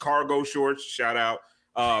Asics, cargo shorts. Shout out.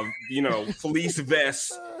 Fleece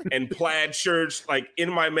vests and plaid shirts, like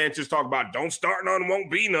in my mentions talk about don't start none,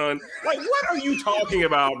 won't be none. Like, what are you talking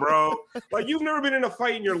about, bro? Like, you've never been in a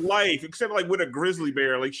fight in your life except like with a grizzly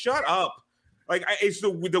bear. Like, shut up. Like, it's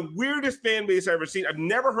the weirdest fan base I've ever seen. I've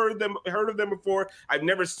never heard of them before. I've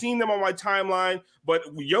never seen them on my timeline. But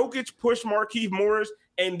Jokic pushed Markieff Morris,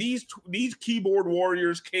 and these keyboard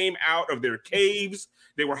warriors came out of their caves.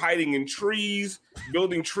 They were hiding in trees,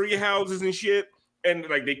 building tree houses and shit. And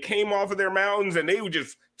like they came off of their mountains and they would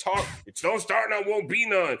just talk. It's don't start none, won't be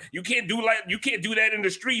none. You can't do that in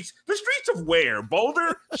the streets. The streets of where?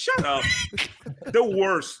 Boulder? Shut up. The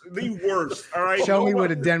worst. All right. Show me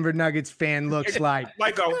what a Denver Nuggets fan looks like.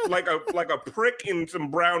 Like a prick in some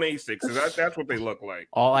brown Asics. That's what they look like.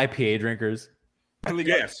 All IPA drinkers.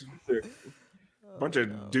 Yes. Bunch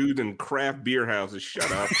of dudes in craft beer houses.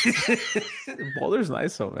 Shut up. Boulder's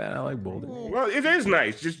nice, though, man. I like Boulder. Well, it is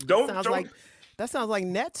nice. Just don't. That sounds like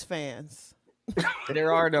Nets fans.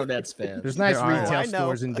 There are no Nets fans. There's nice retail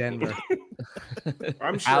stores in Denver.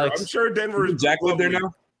 I'm sure Denver is. Jack live there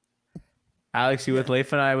now. Alex, you with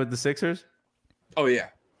Leif and I with the Sixers? Oh yeah,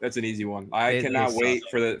 that's an easy one. I cannot wait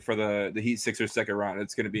for the Heat Sixers second round.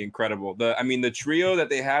 It's going to be incredible. The trio that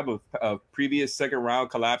they have of previous second round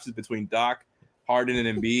collapses between Doc, Harden,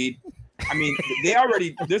 and Embiid. I mean,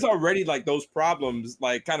 there's already like those problems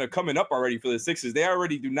like kind of coming up already for the Sixers. They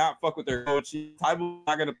already do not fuck with their coach. Tybull's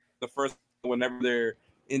not going to the first whenever they're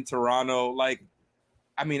in Toronto. Like,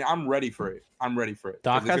 I mean, I'm ready for it.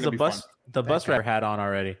 Doc has the bus driver hat on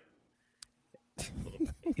already.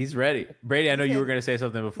 He's ready. Brady, I know you were going to say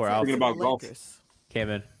something before. I was thinking about golf. Came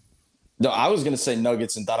in. No, I was going to say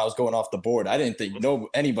Nuggets and thought I was going off the board. I didn't think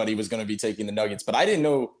anybody was going to be taking the Nuggets, but I didn't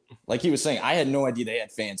know, like he was saying, I had no idea they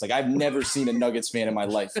had fans. Like, I've never seen a Nuggets fan in my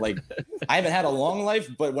life. Like, I haven't had a long life,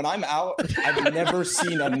 but when I'm out, I've never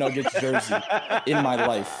seen a Nuggets jersey in my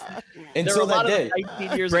life until that day.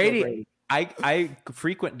 Brady, I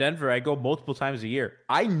frequent Denver. I go multiple times a year.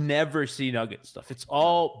 I never see Nuggets stuff. It's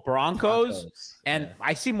all Broncos. And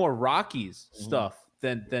I see more Rockies stuff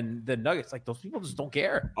than Nuggets. Like, those people just don't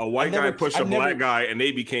care. A white guy pushed a black guy, and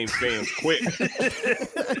they became fans quick.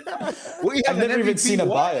 I've never even seen a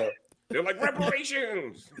bio. They're like,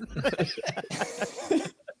 reparations.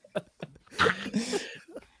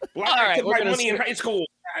 All right, we're money in high school.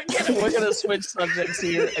 We're gonna switch subjects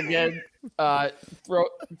here again. Throw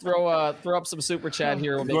up some super chat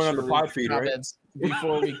here. We'll make going sure on the pod feed, right?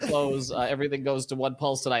 Before we close. Everything goes to one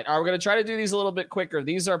pulse tonight. All right, we're gonna try to do these a little bit quicker.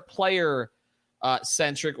 These are player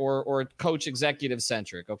centric or coach executive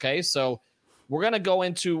centric. Okay, so we're gonna go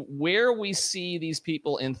into where we see these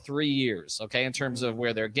people in 3 years. Okay, in terms of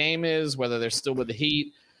where their game is, whether they're still with the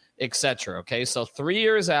Heat, etc. Okay, so 3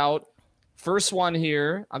 years out. First one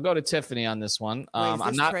here. I'll go to Tiffany on this one.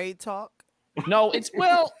 I'm not trade talk. No, it's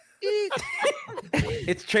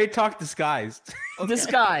it's trade talk disguised.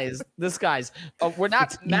 Disguised. We're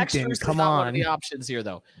not Max Ethan, Strus is come not one on. of the options here,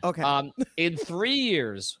 though. Okay. In 3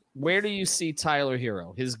 years, where do you see Tyler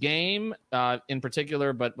Hero? His game, in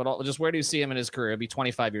particular, but just where do you see him in his career? He'll be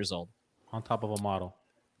 25 years old. On top of a model.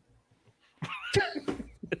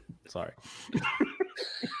 Sorry.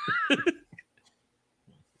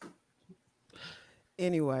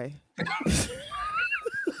 Anyway.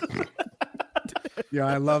 Yo,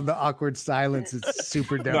 I love the awkward silence. It's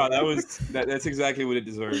super dope. No, that's exactly what it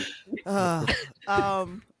deserves. I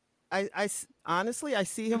honestly, I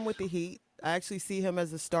see him with the Heat. I actually see him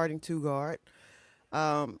as a starting two guard.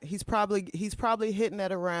 He's probably hitting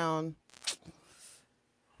at around,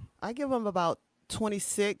 I give him about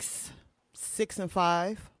 26, 6 and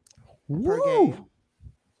 5 per game.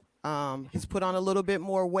 He's put on a little bit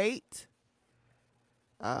more weight.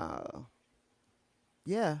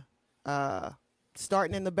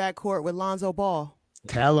 Starting in the backcourt with Lonzo Ball.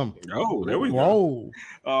 Tell him. Oh, there we go. Whoa.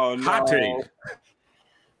 Oh no. Hot take.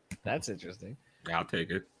 That's interesting. I'll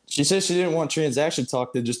take it. She said she didn't want transaction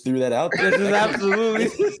talk. They just threw that out there. This is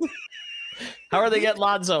absolutely. How are they getting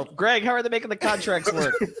Lonzo? Greg, how are they making the contracts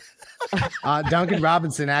work? Duncan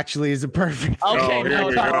Robinson actually is a perfect. Okay,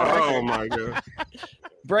 Oh my god.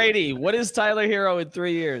 Brady, what is Tyler Hero in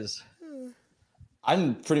 3 years?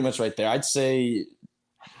 I'm pretty much right there. I'd say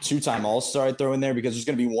 2-time All-Star I'd throw in there because there's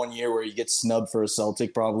going to be 1 year where he gets snubbed for a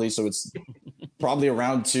Celtic probably. So it's probably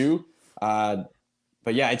around 2.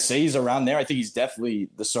 But yeah, I'd say he's around there. I think he's definitely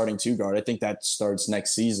the starting 2 guard. I think that starts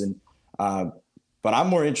next season. But I'm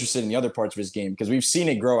more interested in the other parts of his game because we've seen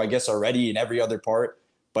it grow, I guess, already in every other part.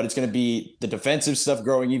 But it's going to be the defensive stuff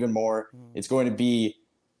growing even more. It's going to be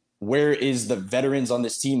where is the veterans on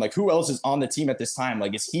this team? Like, who else is on the team at this time?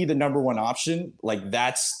 Like, is he the number one option? Like,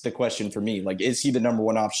 that's the question for me. Like, is he the number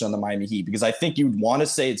one option on the Miami Heat? Because I think you'd want to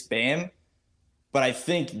say it's Bam, but I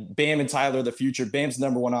think Bam and Tyler are the future. Bam's the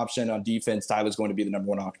number one option on defense. Tyler's going to be the number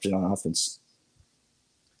one option on offense.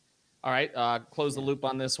 All right, close the loop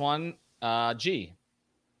on this one. G.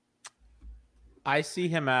 I see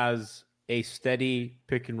him as a steady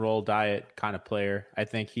pick and roll diet kind of player. I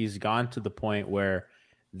think he's gone to the point where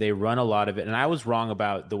they run a lot of it. And I was wrong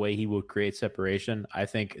about the way he will create separation. I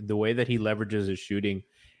think the way that he leverages his shooting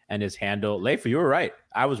and his handle. Leifer, you were right.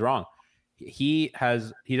 I was wrong. He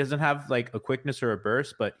doesn't have like a quickness or a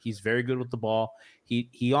burst, but he's very good with the ball.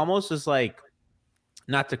 He almost is like,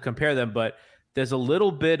 not to compare them, but there's a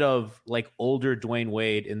little bit of like older Dwayne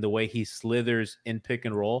Wade in the way he slithers in pick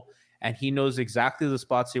and roll, and he knows exactly the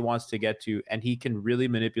spots he wants to get to, and he can really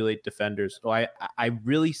manipulate defenders. So I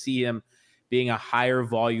really see him being a higher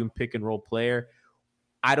volume pick and roll player.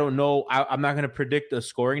 I don't know. I'm not going to predict a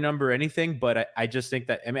scoring number or anything, but I just think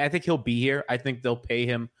that, I think he'll be here. I think they'll pay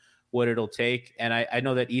him what it'll take. And I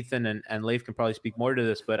know that Ethan and Leif can probably speak more to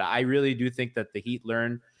this, but I really do think that the Heat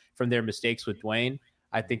learn from their mistakes with Dwayne.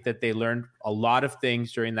 I think that they learned a lot of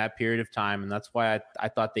things during that period of time, and that's why I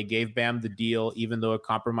thought they gave Bam the deal, even though it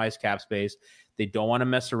compromised cap space. They don't want to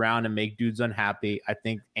mess around and make dudes unhappy. I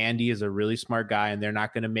think Andy is a really smart guy, and they're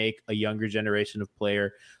not going to make a younger generation of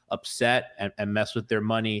player upset and mess with their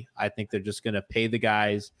money. I think they're just going to pay the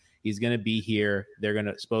guys. He's going to be here. They're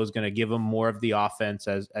going to give him more of the offense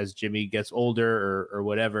as Jimmy gets older or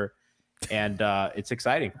whatever, and it's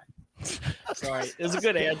exciting. Sorry, it was a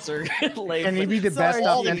good answer. Can he be the best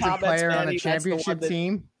offensive player on a championship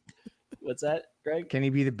team? What's that, Greg? Can he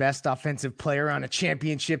be the best offensive player on a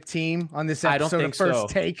championship team on this episode of First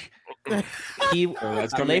Take? He'll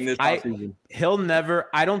never,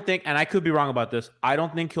 I don't think, and I could be wrong about this, I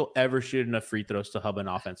don't think he'll ever shoot enough free throws to hub an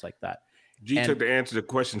offense like that. Took the answer to the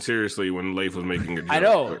question seriously when Leif was making a joke. I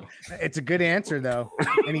know. It's a good answer, though.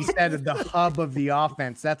 And he said the hub of the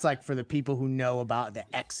offense. That's like for the people who know about the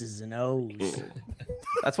X's and O's.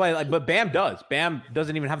 That's why, but Bam does. Bam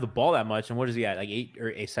doesn't even have the ball that much. And what is he at? Like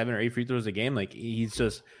 7 or 8 free throws a game? Like he's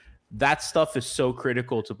just, that stuff is so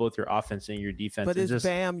critical to both your offense and your defense. But it's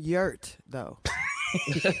Bam Yurt, though.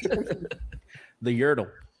 The Yurtle.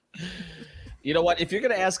 You know what? If you're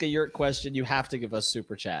going to ask a Yurt question, you have to give us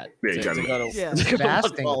super chat.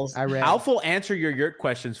 Alf will answer your Yurt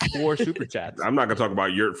questions for super chats. I'm not going to talk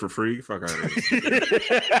about Yurt for free. Fuck out of here.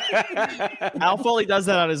 Alf only does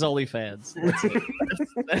that on his OnlyFans.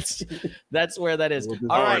 That's where that is.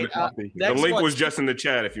 All right. The link was just in the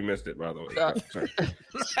chat if you missed it, by the way.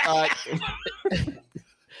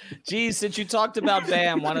 Geez, since you talked about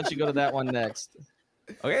Bam, why don't you go to that one next?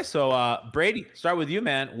 Okay, so Brady, start with you,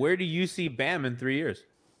 man. Where do you see Bam in 3 years?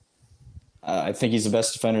 I think he's the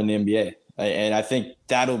best defender in the NBA. And I think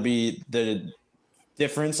that'll be the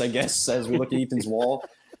difference, I guess, as we look at Ethan's wall,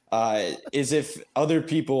 is if other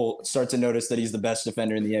people start to notice that he's the best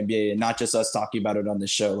defender in the NBA and not just us talking about it on the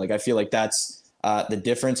show. Like, I feel like that's the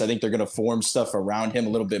difference. I think they're going to form stuff around him a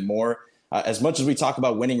little bit more. As much as we talk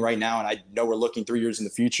about winning right now, and I know we're looking 3 years in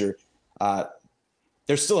the future,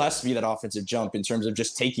 there still has to be that offensive jump in terms of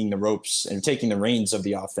just taking the ropes and taking the reins of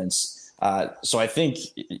the offense. So I think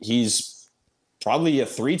he's probably a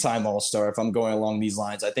 3-time All-Star if I'm going along these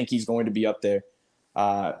lines. I think he's going to be up there.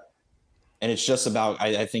 And it's just about,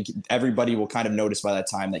 I think everybody will kind of notice by that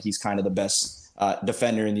time that he's kind of the best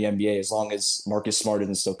defender in the NBA as long as Marcus Smart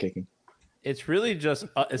isn't still kicking. It's really just,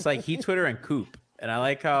 it's like Heat Twitter and Coop. And I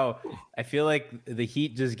like how I feel like the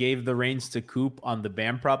Heat just gave the reins to Coop on the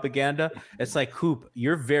Bam propaganda. It's like, Coop,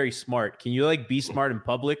 you're very smart. Can you like be smart in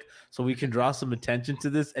public so we can draw some attention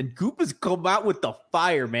to this? And Coop has come out with the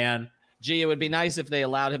fire, man. Gee, it would be nice if they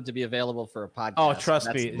allowed him to be available for a podcast. Oh,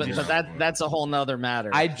 trust me. But that's a whole nother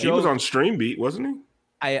matter. He was on Stream Beat, wasn't he?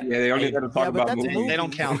 They only got to talk about movies. They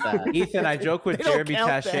don't count that. Ethan, I joke with Jeremy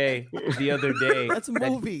Taché the other day. That's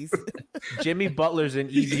movies. Jimmy Butler's an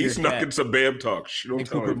easier He snuck in some Bam talk. Don't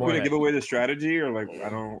tell him. Going to give away the strategy or like, I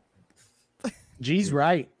don't. G's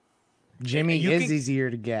right. Jimmy is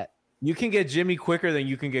easier to get. You can get Jimmy quicker than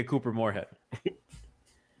you can get Cooper Moorhead.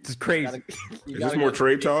 It's crazy. Is this more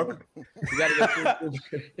trade talk?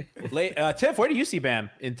 Tiff, where do you see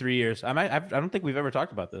Bam in 3 years? I don't think we've ever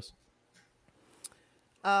talked about this.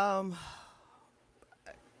 I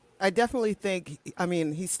definitely think,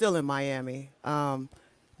 he's still in Miami.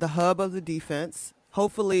 The hub of the defense.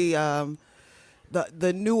 Hopefully,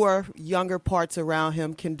 the newer, younger parts around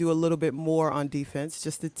him can do a little bit more on defense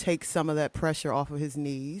just to take some of that pressure off of his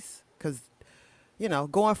knees. Because,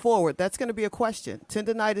 going forward, that's going to be a question.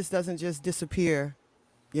 Tendonitis doesn't just disappear,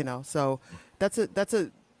 So that's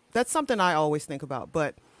something I always think about.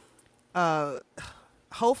 But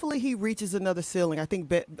hopefully he reaches another ceiling. I think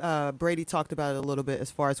Brady talked about it a little bit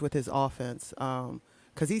as far as with his offense,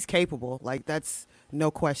 because he's capable. Like, that's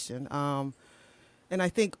no question. And I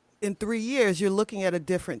think in 3 years, you're looking at a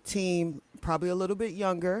different team, probably a little bit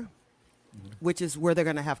younger, which is where they're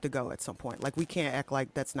going to have to go at some point. Like, we can't act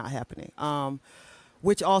like that's not happening.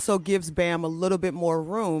 Which also gives Bam a little bit more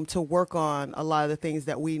room to work on a lot of the things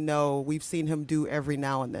that we know we've seen him do every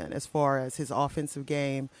now and then, as far as his offensive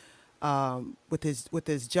game, with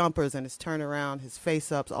his jumpers and his turnaround, his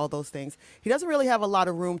face-ups, all those things. He doesn't really have a lot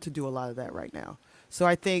of room to do a lot of that right now. So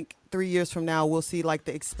I think 3 years from now, we'll see like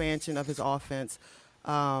the expansion of his offense.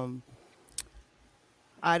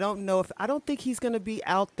 I don't think he's going to be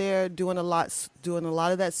out there doing a lot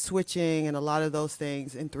of that switching and a lot of those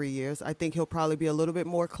things in 3 years. I think he'll probably be a little bit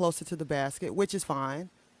more closer to the basket, which is fine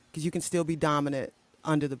because you can still be dominant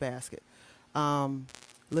under the basket.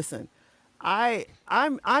 Listen,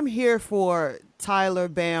 I'm here for Tyler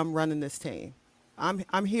Bam running this team.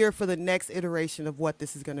 I'm here for the next iteration of what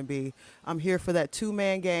this is going to be. I'm here for that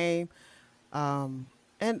 2-man game.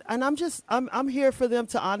 And I'm here for them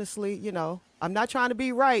to honestly, I'm not trying to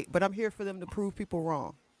be right, but I'm here for them to prove people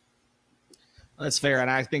wrong. That's fair.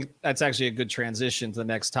 And I think that's actually a good transition to the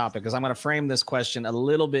next topic, because I'm going to frame this question a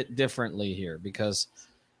little bit differently here, because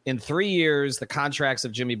in 3 years, the contracts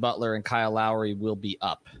of Jimmy Butler and Kyle Lowry will be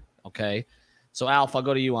up. Okay. So Alf, I'll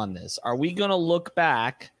go to you on this. Are we going to look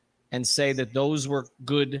back and say that those were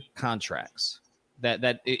good contracts?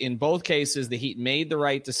 That in both cases, the Heat made the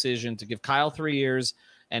right decision to give Kyle 3 years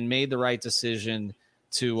and made the right decision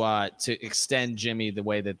to extend Jimmy the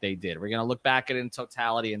way that they did. We're going to look back at it in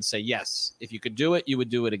totality and say, yes, if you could do it, you would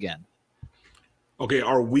do it again. Okay,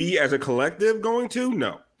 are we as a collective going to?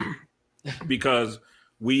 No. because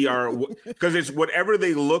it's whatever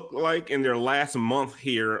they look like in their last month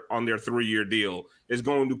here on their 3-year deal is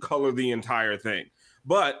going to color the entire thing.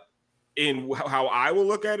 But in how I will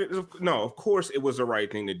look at it, no, of course it was the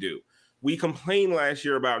right thing to do. We complained last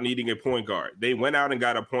year about needing a point guard. They went out and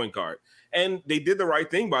got a point guard. And they did the right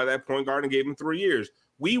thing by that point guard and gave him 3 years.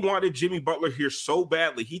 We wanted Jimmy Butler here so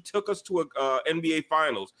badly. He took us to a NBA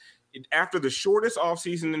Finals. After the shortest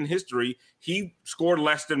offseason in history, he scored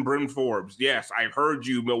less than Bryn Forbes. Yes, I heard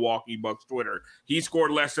you, Milwaukee Bucks Twitter. He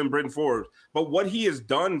scored less than Bryn Forbes. But what he has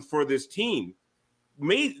done for this team,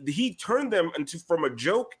 he turned them from a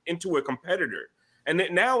joke into a competitor, and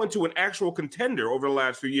now into an actual contender over the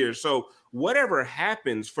last few years. So whatever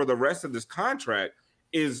happens for the rest of this contract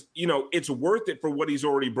is, it's worth it for what he's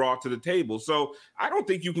already brought to the table. So I don't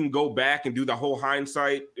think you can go back and do the whole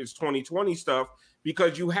hindsight is 2020 stuff,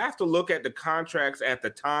 because you have to look at the contracts at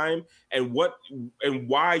the time and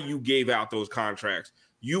why you gave out those contracts.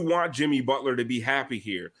 You want Jimmy Butler to be happy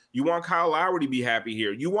here. You want Kyle Lowry to be happy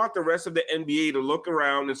here. You want the rest of the NBA to look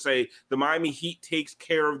around and say the Miami Heat takes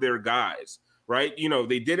care of their guys, right?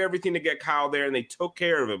 They did everything to get Kyle there and they took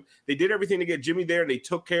care of him. They did everything to get Jimmy there and they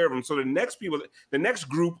took care of him. So the next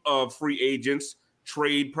group of free agents,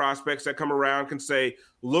 trade prospects that come around can say,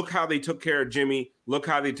 look how they took care of Jimmy. Look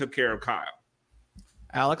how they took care of Kyle.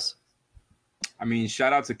 Alex? I mean,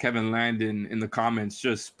 shout out to Kevin Landon in the comments,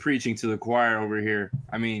 just preaching to the choir over here.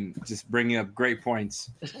 I mean, just bringing up great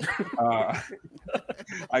points.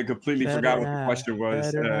 I completely forgot what the question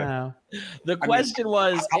was. The question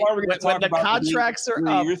was, how are we going to talk about contracts are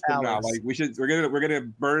 3 up, years from now? Alex. Like we're gonna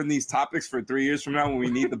burn these topics for 3 years from now when we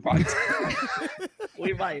need the podcast.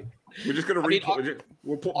 We might. We're just gonna are we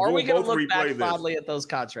going to look back fondly at those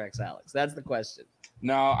contracts, Alex? That's the question.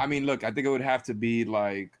 No, I mean, look, I think it would have to be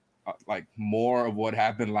like more of what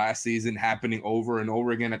happened last season happening over and over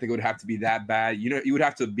again. I think it would have to be that bad. You would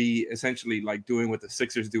have to be essentially like doing what the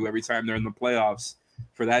Sixers do every time they're in the playoffs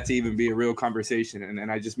for that to even be a real conversation.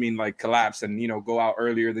 And I just mean like collapse and, go out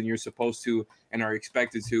earlier than you're supposed to and are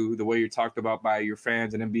expected to, the way you're talked about by your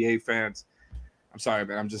fans and NBA fans. I'm sorry,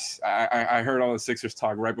 man. I heard all the Sixers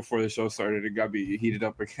talk right before the show started. It got me heated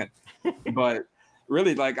up again. But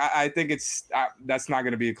really, like, I think that's not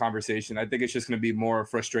going to be a conversation. I think it's just going to be more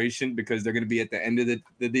frustration because they're going to be at the end of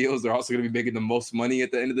the deals. They're also going to be making the most money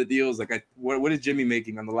at the end of the deals. Like, what is Jimmy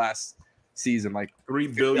making on the last season? Like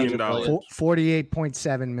 $3 billion,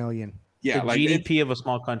 $48.7 million. Yeah, the like GDP of a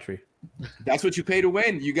small country. That's what you pay to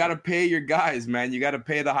win. You got to pay your guys, man. You got to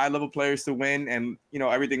pay the high level players to win, and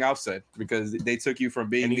everything else said, because they took you from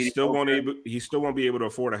being. And he still won't be able to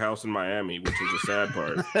afford a house in Miami, which is a sad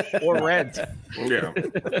part. Or rent. Yeah.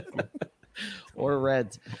 Or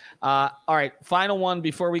rent. All right, final one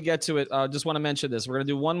before we get to it. Just want to mention this. We're going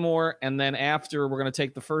to do one more, and then after we're going to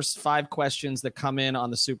take the first 5 questions that come in on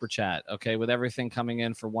the Super Chat. Okay, with everything coming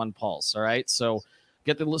in for one pulse. All right, so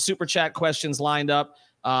get the Super Chat questions lined up.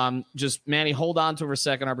 Just Manny, hold on to it for a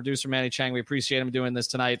second. Our producer Manny Chang, we appreciate him doing this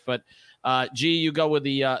tonight. But G, you go with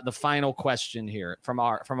the final question here from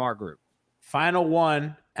our group. Final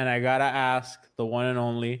one, and I gotta ask the one and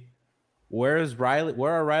only: Where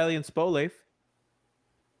are Riley and Spo?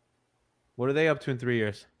 What are they up to in 3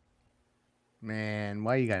 years? Man,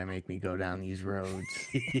 why you gotta make me go down these roads?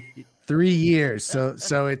 3 years. So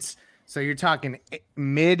you're talking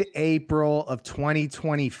mid-April of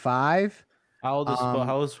 2025. How old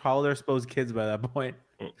are Spo's kids by that point?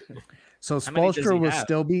 So Spoelstra will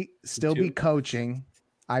still be coaching.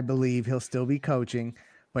 I believe he'll still be coaching,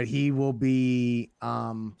 but he will be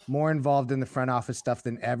more involved in the front office stuff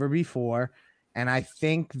than ever before. And I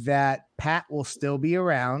think that Pat will still be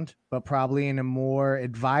around, but probably in a more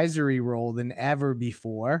advisory role than ever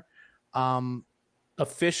before.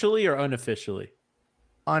 Officially or unofficially?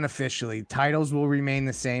 Unofficially. Titles will remain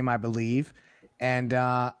the same, I believe. And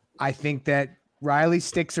I think that Riley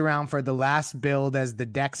sticks around for the last build as the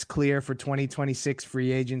deck's clear for 2026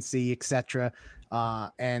 free agency, etc.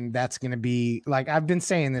 And that's going to be, like, I've been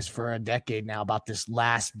saying this for a decade now about this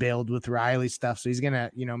last build with Riley stuff. So he's going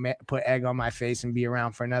to, put egg on my face and be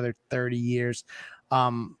around for another 30 years.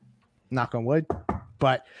 Knock on wood.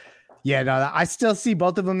 But yeah, no, I still see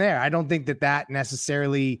both of them there. I don't think that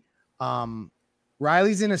necessarily,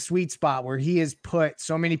 Riley's in a sweet spot where he has put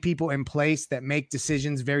so many people in place that make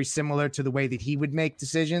decisions very similar to the way that he would make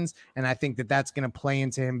decisions. And I think that that's going to play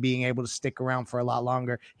into him being able to stick around for a lot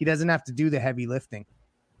longer. He doesn't have to do the heavy lifting.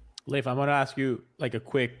 Leif, I'm going to ask you like a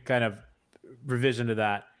quick kind of revision to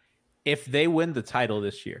that. If they win the title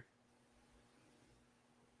this year,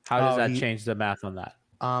 how does that change the math on that?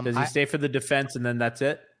 Does he stay for the defense and then that's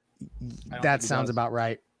it? That sounds about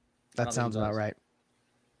right. That sounds about right.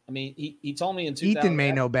 I mean, he told me in 2000. Ethan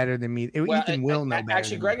may know better than me. Ethan will know better.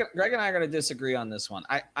 Actually, Greg and I are going to disagree on this one.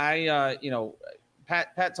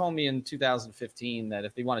 Pat told me in 2015 that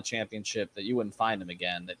if they won a championship, that you wouldn't find him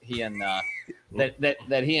again. That he and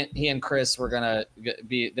he and Chris were going to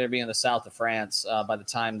be in the south of France by the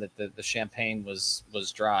time that the champagne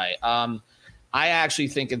was dry. I actually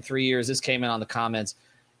think in 3 years, this came in on the comments.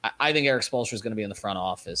 I think Erik Spoelstra is going to be in the front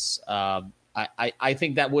office. I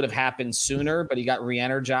think that would have happened sooner, but he got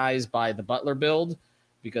re-energized by the Butler build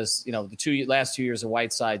because, the last 2 years of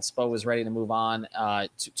Whiteside, Spo was ready to move on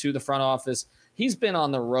to the front office. He's been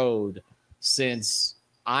on the road since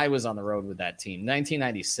I was on the road with that team,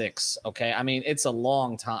 1996. Okay. I mean, it's a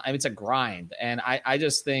long time. I mean, it's a grind. And I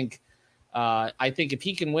just think, I think if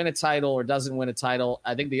he can win a title or doesn't win a title,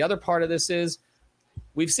 I think the other part of this is,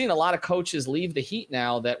 we've seen a lot of coaches leave the Heat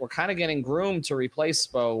now that were kind of getting groomed to replace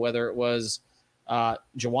Spo, whether it was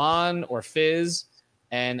Juwan or Fizz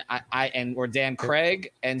or Dan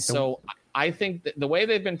Craig. And so I think that the way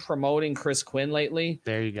they've been promoting Chris Quinn lately,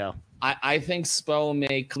 there you go. I think Spo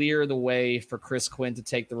may clear the way for Chris Quinn to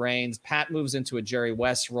take the reins. Pat moves into a Jerry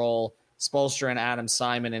West role. Spoelstra and Adam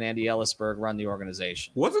Simon and Andy Ellisberg run the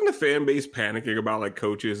organization. Wasn't the fan base panicking about like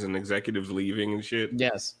coaches and executives leaving and shit?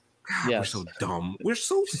 Yes. God, we're so dumb. We're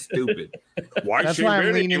so stupid. Why that's Shane why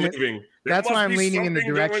I'm leaving? That's why I'm leaning in the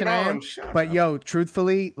direction I am. But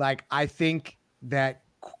truthfully, like I think that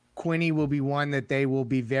Quinny will be one that they will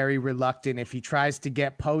be very reluctant if he tries to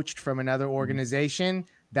get poached from another organization.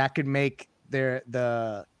 That could make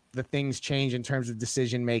the things change in terms of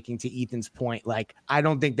decision making. To Ethan's point, like I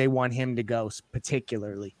don't think they want him to go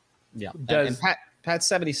particularly. Yeah, and Pat's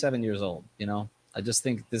 77 years old. I just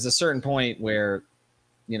think there's a certain point where.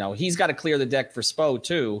 He's got to clear the deck for Spo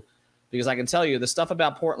too, because I can tell you the stuff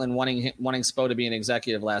about Portland wanting Spo to be an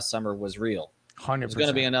executive last summer was real. 100%. There's going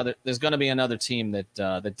to be another team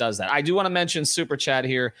that does that. I do want to mention Super Chat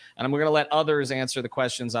here, and we're going to let others answer the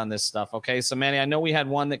questions on this stuff. Okay, so Manny, I know we had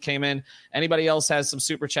one that came in. Anybody else has some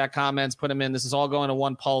Super Chat comments? Put them in. This is all going to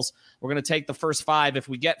one pulse. We're going to take the first 5 if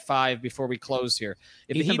we get 5 before we close here.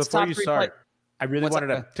 If Ethan, before you start, I really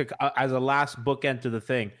wanted to as a last bookend to the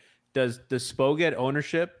thing. Does Spo get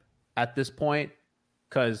ownership at this point?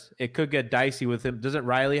 Because it could get dicey with him. Doesn't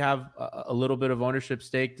Riley have a little bit of ownership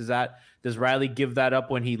stake? Does Riley give that up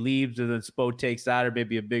when he leaves, and then Spo takes that, or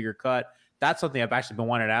maybe a bigger cut? That's something I've actually been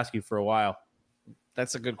wanting to ask you for a while.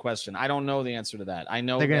 That's a good question. I don't know the answer to that. I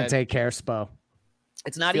know they're going to take care of Spo.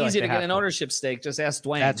 It's not easy to get an ownership stake. Just ask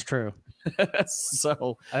Dwayne. That's true.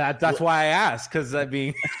 So that's why I asked. Because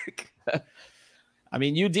I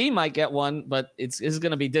mean, UD might get one, but it's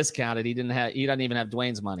going to be discounted. He doesn't even have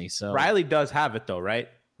Dwayne's money. So Riley does have it though, right?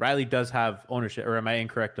 Riley does have ownership, or am I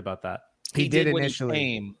incorrect about that? He did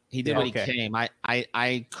initially. He did when he came.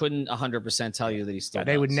 I couldn't 100% tell you that he still.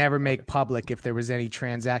 They would never make public if there was any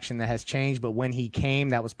transaction that has changed, but when he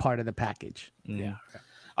came, that was part of the package. Yeah. Okay.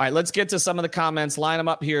 All right, let's get to some of the comments. Line them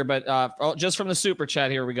up here, but just from the Super Chat,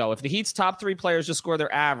 here we go. If the Heat's top 3 players just score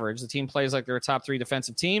their average, the team plays like they're a top 3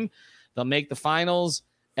 defensive team. They'll make the finals.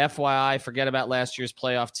 FYI, forget about last year's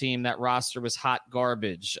playoff team. That roster was hot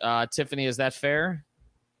garbage. Tiffany, is that fair?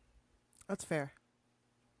 That's fair.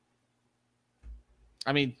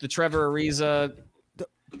 I mean, the Trevor Ariza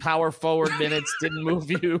power forward minutes didn't move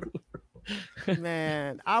you.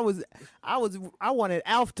 Man, I wanted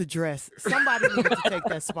Alf to dress. Somebody needed to take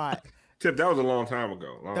that spot. Tip, that was a long time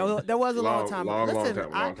ago. That was a long time ago.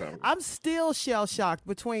 Listen, long time ago. I'm still shell-shocked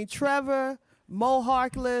between Trevor, Mo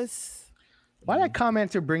Harkless. Why that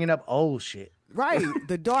commenter bringing up old shit? Right,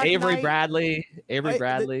 the Dark Avery Knight. Bradley.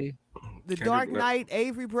 The Dark Knight,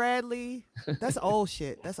 Avery Bradley. That's old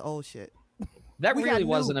shit. That's old shit. That really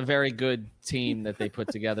wasn't a very good team that they put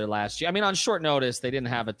together last year. I mean, on short notice, they didn't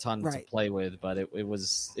have a ton to play with, but it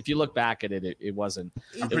was. If you look back at it, it wasn't.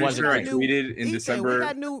 It wasn't. Sure I tweeted in December.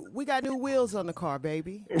 We got new wheels on the car,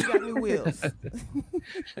 baby. We got new wheels.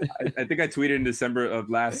 I think I tweeted in December of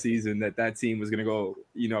last season that team was going to go.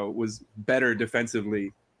 Was better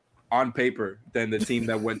defensively, on paper, than the team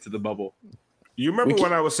that went to the bubble. You remember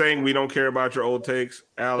when I was saying we don't care about your old takes,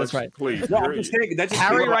 Alex? That's right. Please. No, I'm just saying, that's just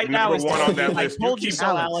Harry right now is one on that list. I told you so,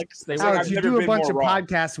 Alex. Alex, you do a bunch of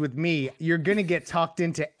podcasts with me. You're gonna get talked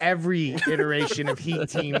into every iteration of Heat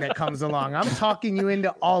team that comes along. I'm talking you into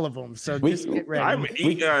all of them. So just get ready.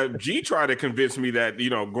 G tried to convince me that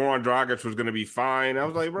Goran Dragic was gonna be fine. I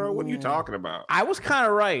was like, bro, what are you talking about? I was kind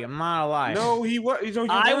of right. I'm not gonna lie. No, he was.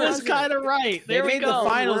 I was kind of right. They made the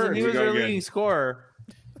finals, and he was their leading scorer.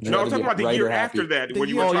 No, I'm talking about the year after that when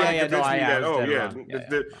you were trying to convince me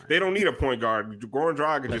that, they don't need a point guard. Goran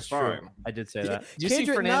Dragic is fine. True. I did say that. Did you see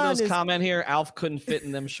Fernando's comment here? Alf couldn't fit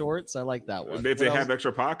in them shorts. I like that one. If they have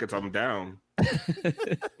extra pockets, I'm down.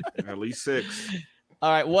 At least 6.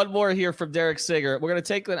 All right, one more here from Derek Siger. We're going to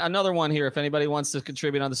take another one here if anybody wants to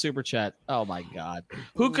contribute on the Super Chat. Oh, my God.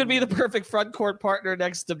 Who could be the perfect front court partner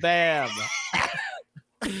next to Bam?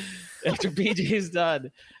 After BJ's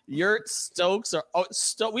done. Your Stokes are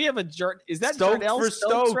we have a is that Jardel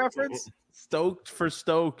Stokes reference? Stoked for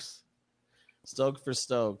Stokes. Stoked for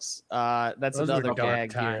Stokes. That's those another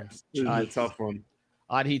gag here. This is a tough one.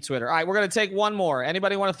 On Heat Twitter. All right, we're going to take one more.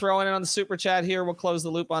 Anybody want to throw in on the Super Chat here? We'll close the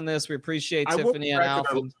loop on this. We appreciate Tiffany and Alf.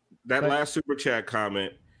 That last Super Chat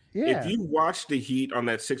comment. Yeah. If you watch the Heat on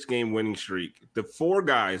that 6-game winning streak, the 4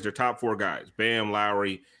 guys, their top 4 guys, Bam,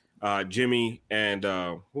 Lowry, Jimmy, and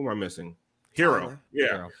who am I missing? Hero.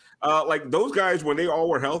 Yeah. Like those guys, when they all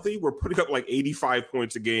were healthy, were putting up like 85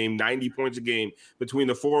 points a game, 90 points a game between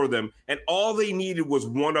the 4 of them. And all they needed was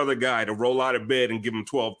one other guy to roll out of bed and give them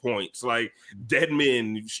 12 points. Like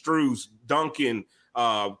Dedmon, Strus, Duncan,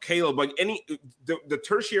 Caleb, like the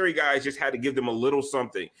tertiary guys just had to give them a little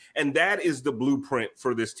something. And that is the blueprint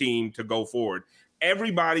for this team to go forward.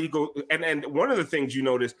 Everybody go. And one of the things you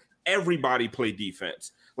notice, everybody play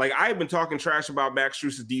defense. Like I've been talking trash about Max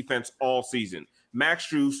Strus's defense all season. Max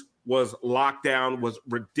Strus was locked down, was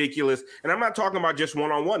ridiculous. And I'm not talking about just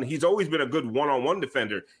one-on-one. He's always been a good one-on-one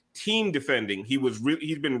defender. Team defending. He's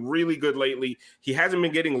been really good lately. He hasn't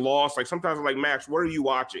been getting lost. Like sometimes I'm like, Max, what are you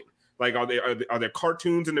watching? Like, are there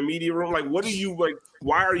cartoons in the media room? Like, what are you like?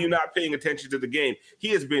 Why are you not paying attention to the game? He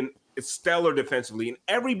has been stellar defensively, and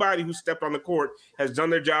everybody who stepped on the court has done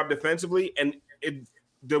their job defensively. And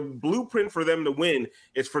the blueprint for them to win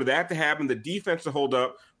is for that to happen, the defense to hold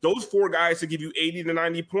up, those 4 guys to give you 80 to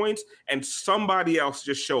 90 points, and somebody else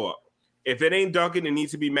just show up. If it ain't Duncan, it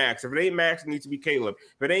needs to be Max. If it ain't Max, it needs to be Caleb.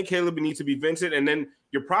 If it ain't Caleb, it needs to be Vincent. And then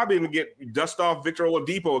you're probably going to get dust off Victor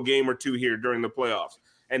Oladipo a game or 2 here during the playoffs.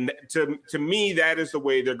 And to me, that is the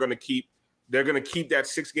way they're going to keep that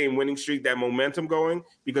 6-game winning streak, that momentum going,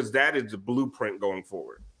 because that is the blueprint going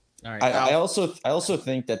forward. All right. I also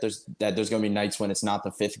think that there's going to be nights when it's not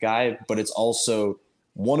the 5th guy, but it's also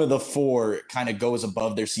one of the 4 kind of goes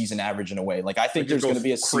above their season average in a way. Like I think there's going to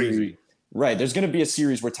be a series, right? There's going to be a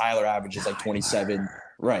series where Tyler averages like 27,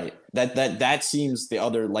 right? That seems the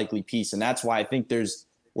other likely piece, and that's why I think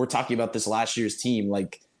we're talking about this last year's team.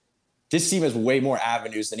 Like this team has way more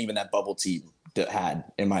avenues than even that bubble team had,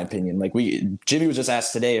 in my opinion. Like Jimmy was just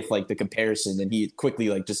asked today if like the comparison, and he quickly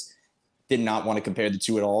like just did not want to compare the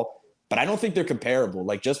 2 at all. But I don't think they're comparable.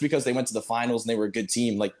 Like just because they went to the finals and they were a good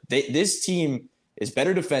team, like this team is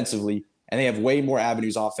better defensively and they have way more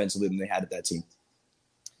avenues offensively than they had at that team.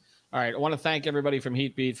 All right. I want to thank everybody from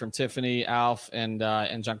Heatbeat, from Tiffany, Alf, and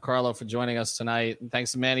Giancarlo for joining us tonight. And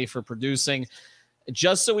thanks to Manny for producing.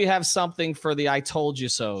 Just so we have something for the I told you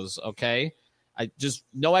so's, okay?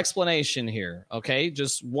 No explanation here, okay?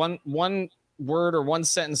 Just one word or one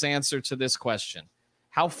sentence answer to this question.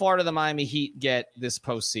 How far do the Miami Heat get this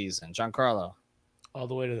postseason? Giancarlo? All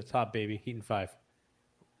the way to the top, baby. Heat in 5.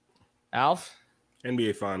 Alf?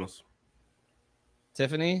 NBA Finals.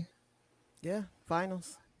 Tiffany? Yeah,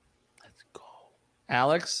 Finals. Let's go.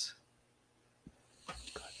 Alex?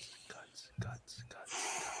 Guts.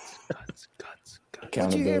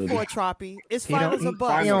 What you here for, Troppy? It's Finals or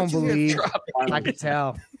bust. I don't believe. I could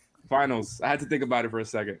tell. Finals. I had to think about it for a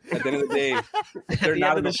second. At the end of the day, if they're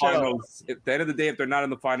not in the finals, at the end of the day, if they're not in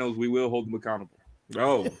the finals, we will hold them accountable.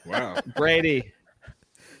 Oh, wow. Brady.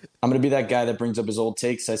 I'm going to be that guy that brings up his old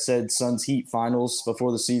takes. I said Suns Heat finals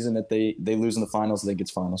before the season, that they lose in the finals, they get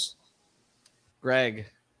finals. Greg.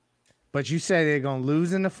 But you said they're going to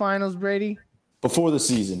lose in the finals, Brady? Before the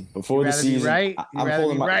season. Right? You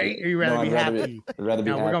rather be right or you rather be happy? I'd rather be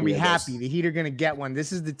happy. We're going to be happy. The Heat are going to get one.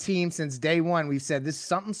 This is the team since day one. We've said this is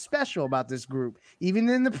something special about this group. Even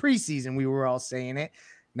in the preseason, we were all saying it.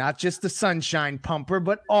 Not just the sunshine pumper,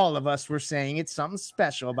 but all of us were saying it's something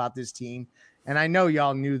special about this team. And I know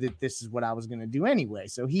y'all knew that this is what I was going to do anyway.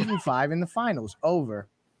 So Heat in 5 in the finals. Over.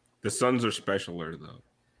 The Suns are specialer,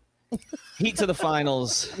 though. Heat to the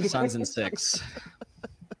finals. Suns in 6.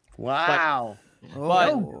 Wow.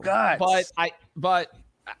 But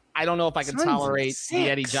I don't know if I can tolerate the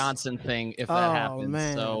Eddie Johnson thing if that happens.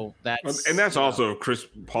 Man. So that's also if Chris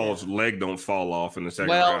Paul's leg don't fall off in the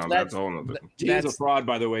second round. That's a whole nother. G's a fraud,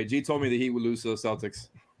 by the way. G told me the Heat would lose to the Celtics.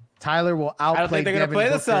 Tyler will outplay Devin Booker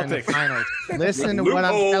in the finals. Listen to what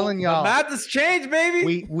I'm telling y'all. The math has changed,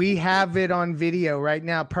 baby. We have it on video right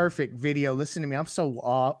now. Perfect video. Listen to me. I'm so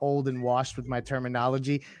old and washed with my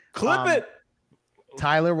terminology. Clip it.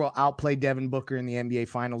 Tyler will outplay Devin Booker in the NBA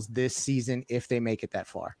Finals this season if they make it that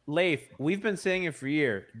far. Leif, we've been saying it for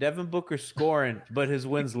years. Devin Booker's scoring, but his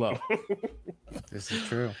wins low. This is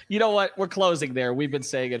true. You know what? We're closing there. We've been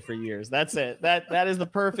saying it for years. That's it. That is the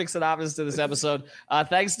perfect synopsis to this episode.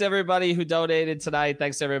 Thanks to everybody who donated tonight.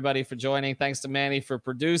 Thanks to everybody for joining. Thanks to Manny for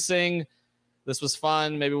producing. This was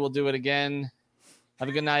fun. Maybe we'll do it again. Have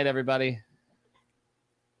a good night, everybody.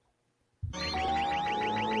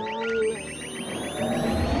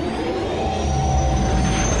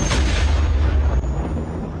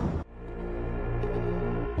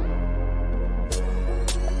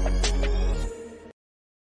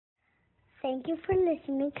 Thank you for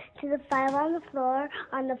listening to the 5 on the Floor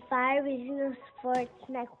on the 5 Regional Sports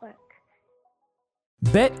Network.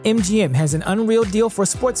 BetMGM has an unreal deal for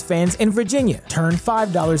sports fans in Virginia. Turn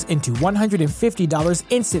 $5 into $150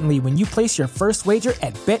 instantly when you place your first wager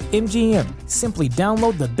at BetMGM. Simply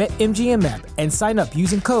download the BetMGM app and sign up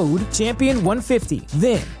using code Champion150.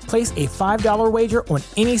 Then, place a $5 wager on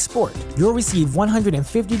any sport. You'll receive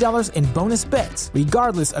 $150 in bonus bets,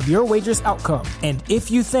 regardless of your wager's outcome. And if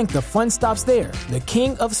you think the fun stops there, the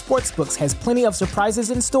king of sportsbooks has plenty of surprises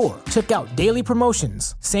in store. Check out daily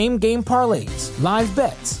promotions, same-game parlays, live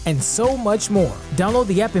bets, and so much more. Download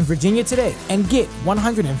the app in Virginia today and get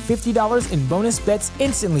 $150 in bonus bets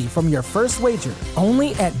instantly from your first wager.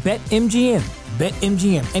 Only at BetMGM.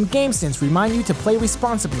 BetMGM and GameSense remind you to play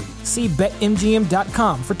responsibly. See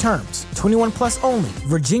BetMGM.com for terms. 21 plus only.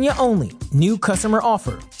 Virginia only. New customer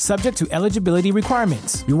offer. Subject to eligibility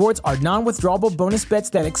requirements. Rewards are non-withdrawable bonus bets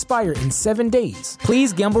that expire in 7 days.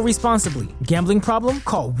 Please gamble responsibly. Gambling problem?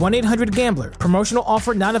 Call 1-800-GAMBLER. Promotional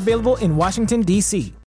offer not available in Washington, D.C.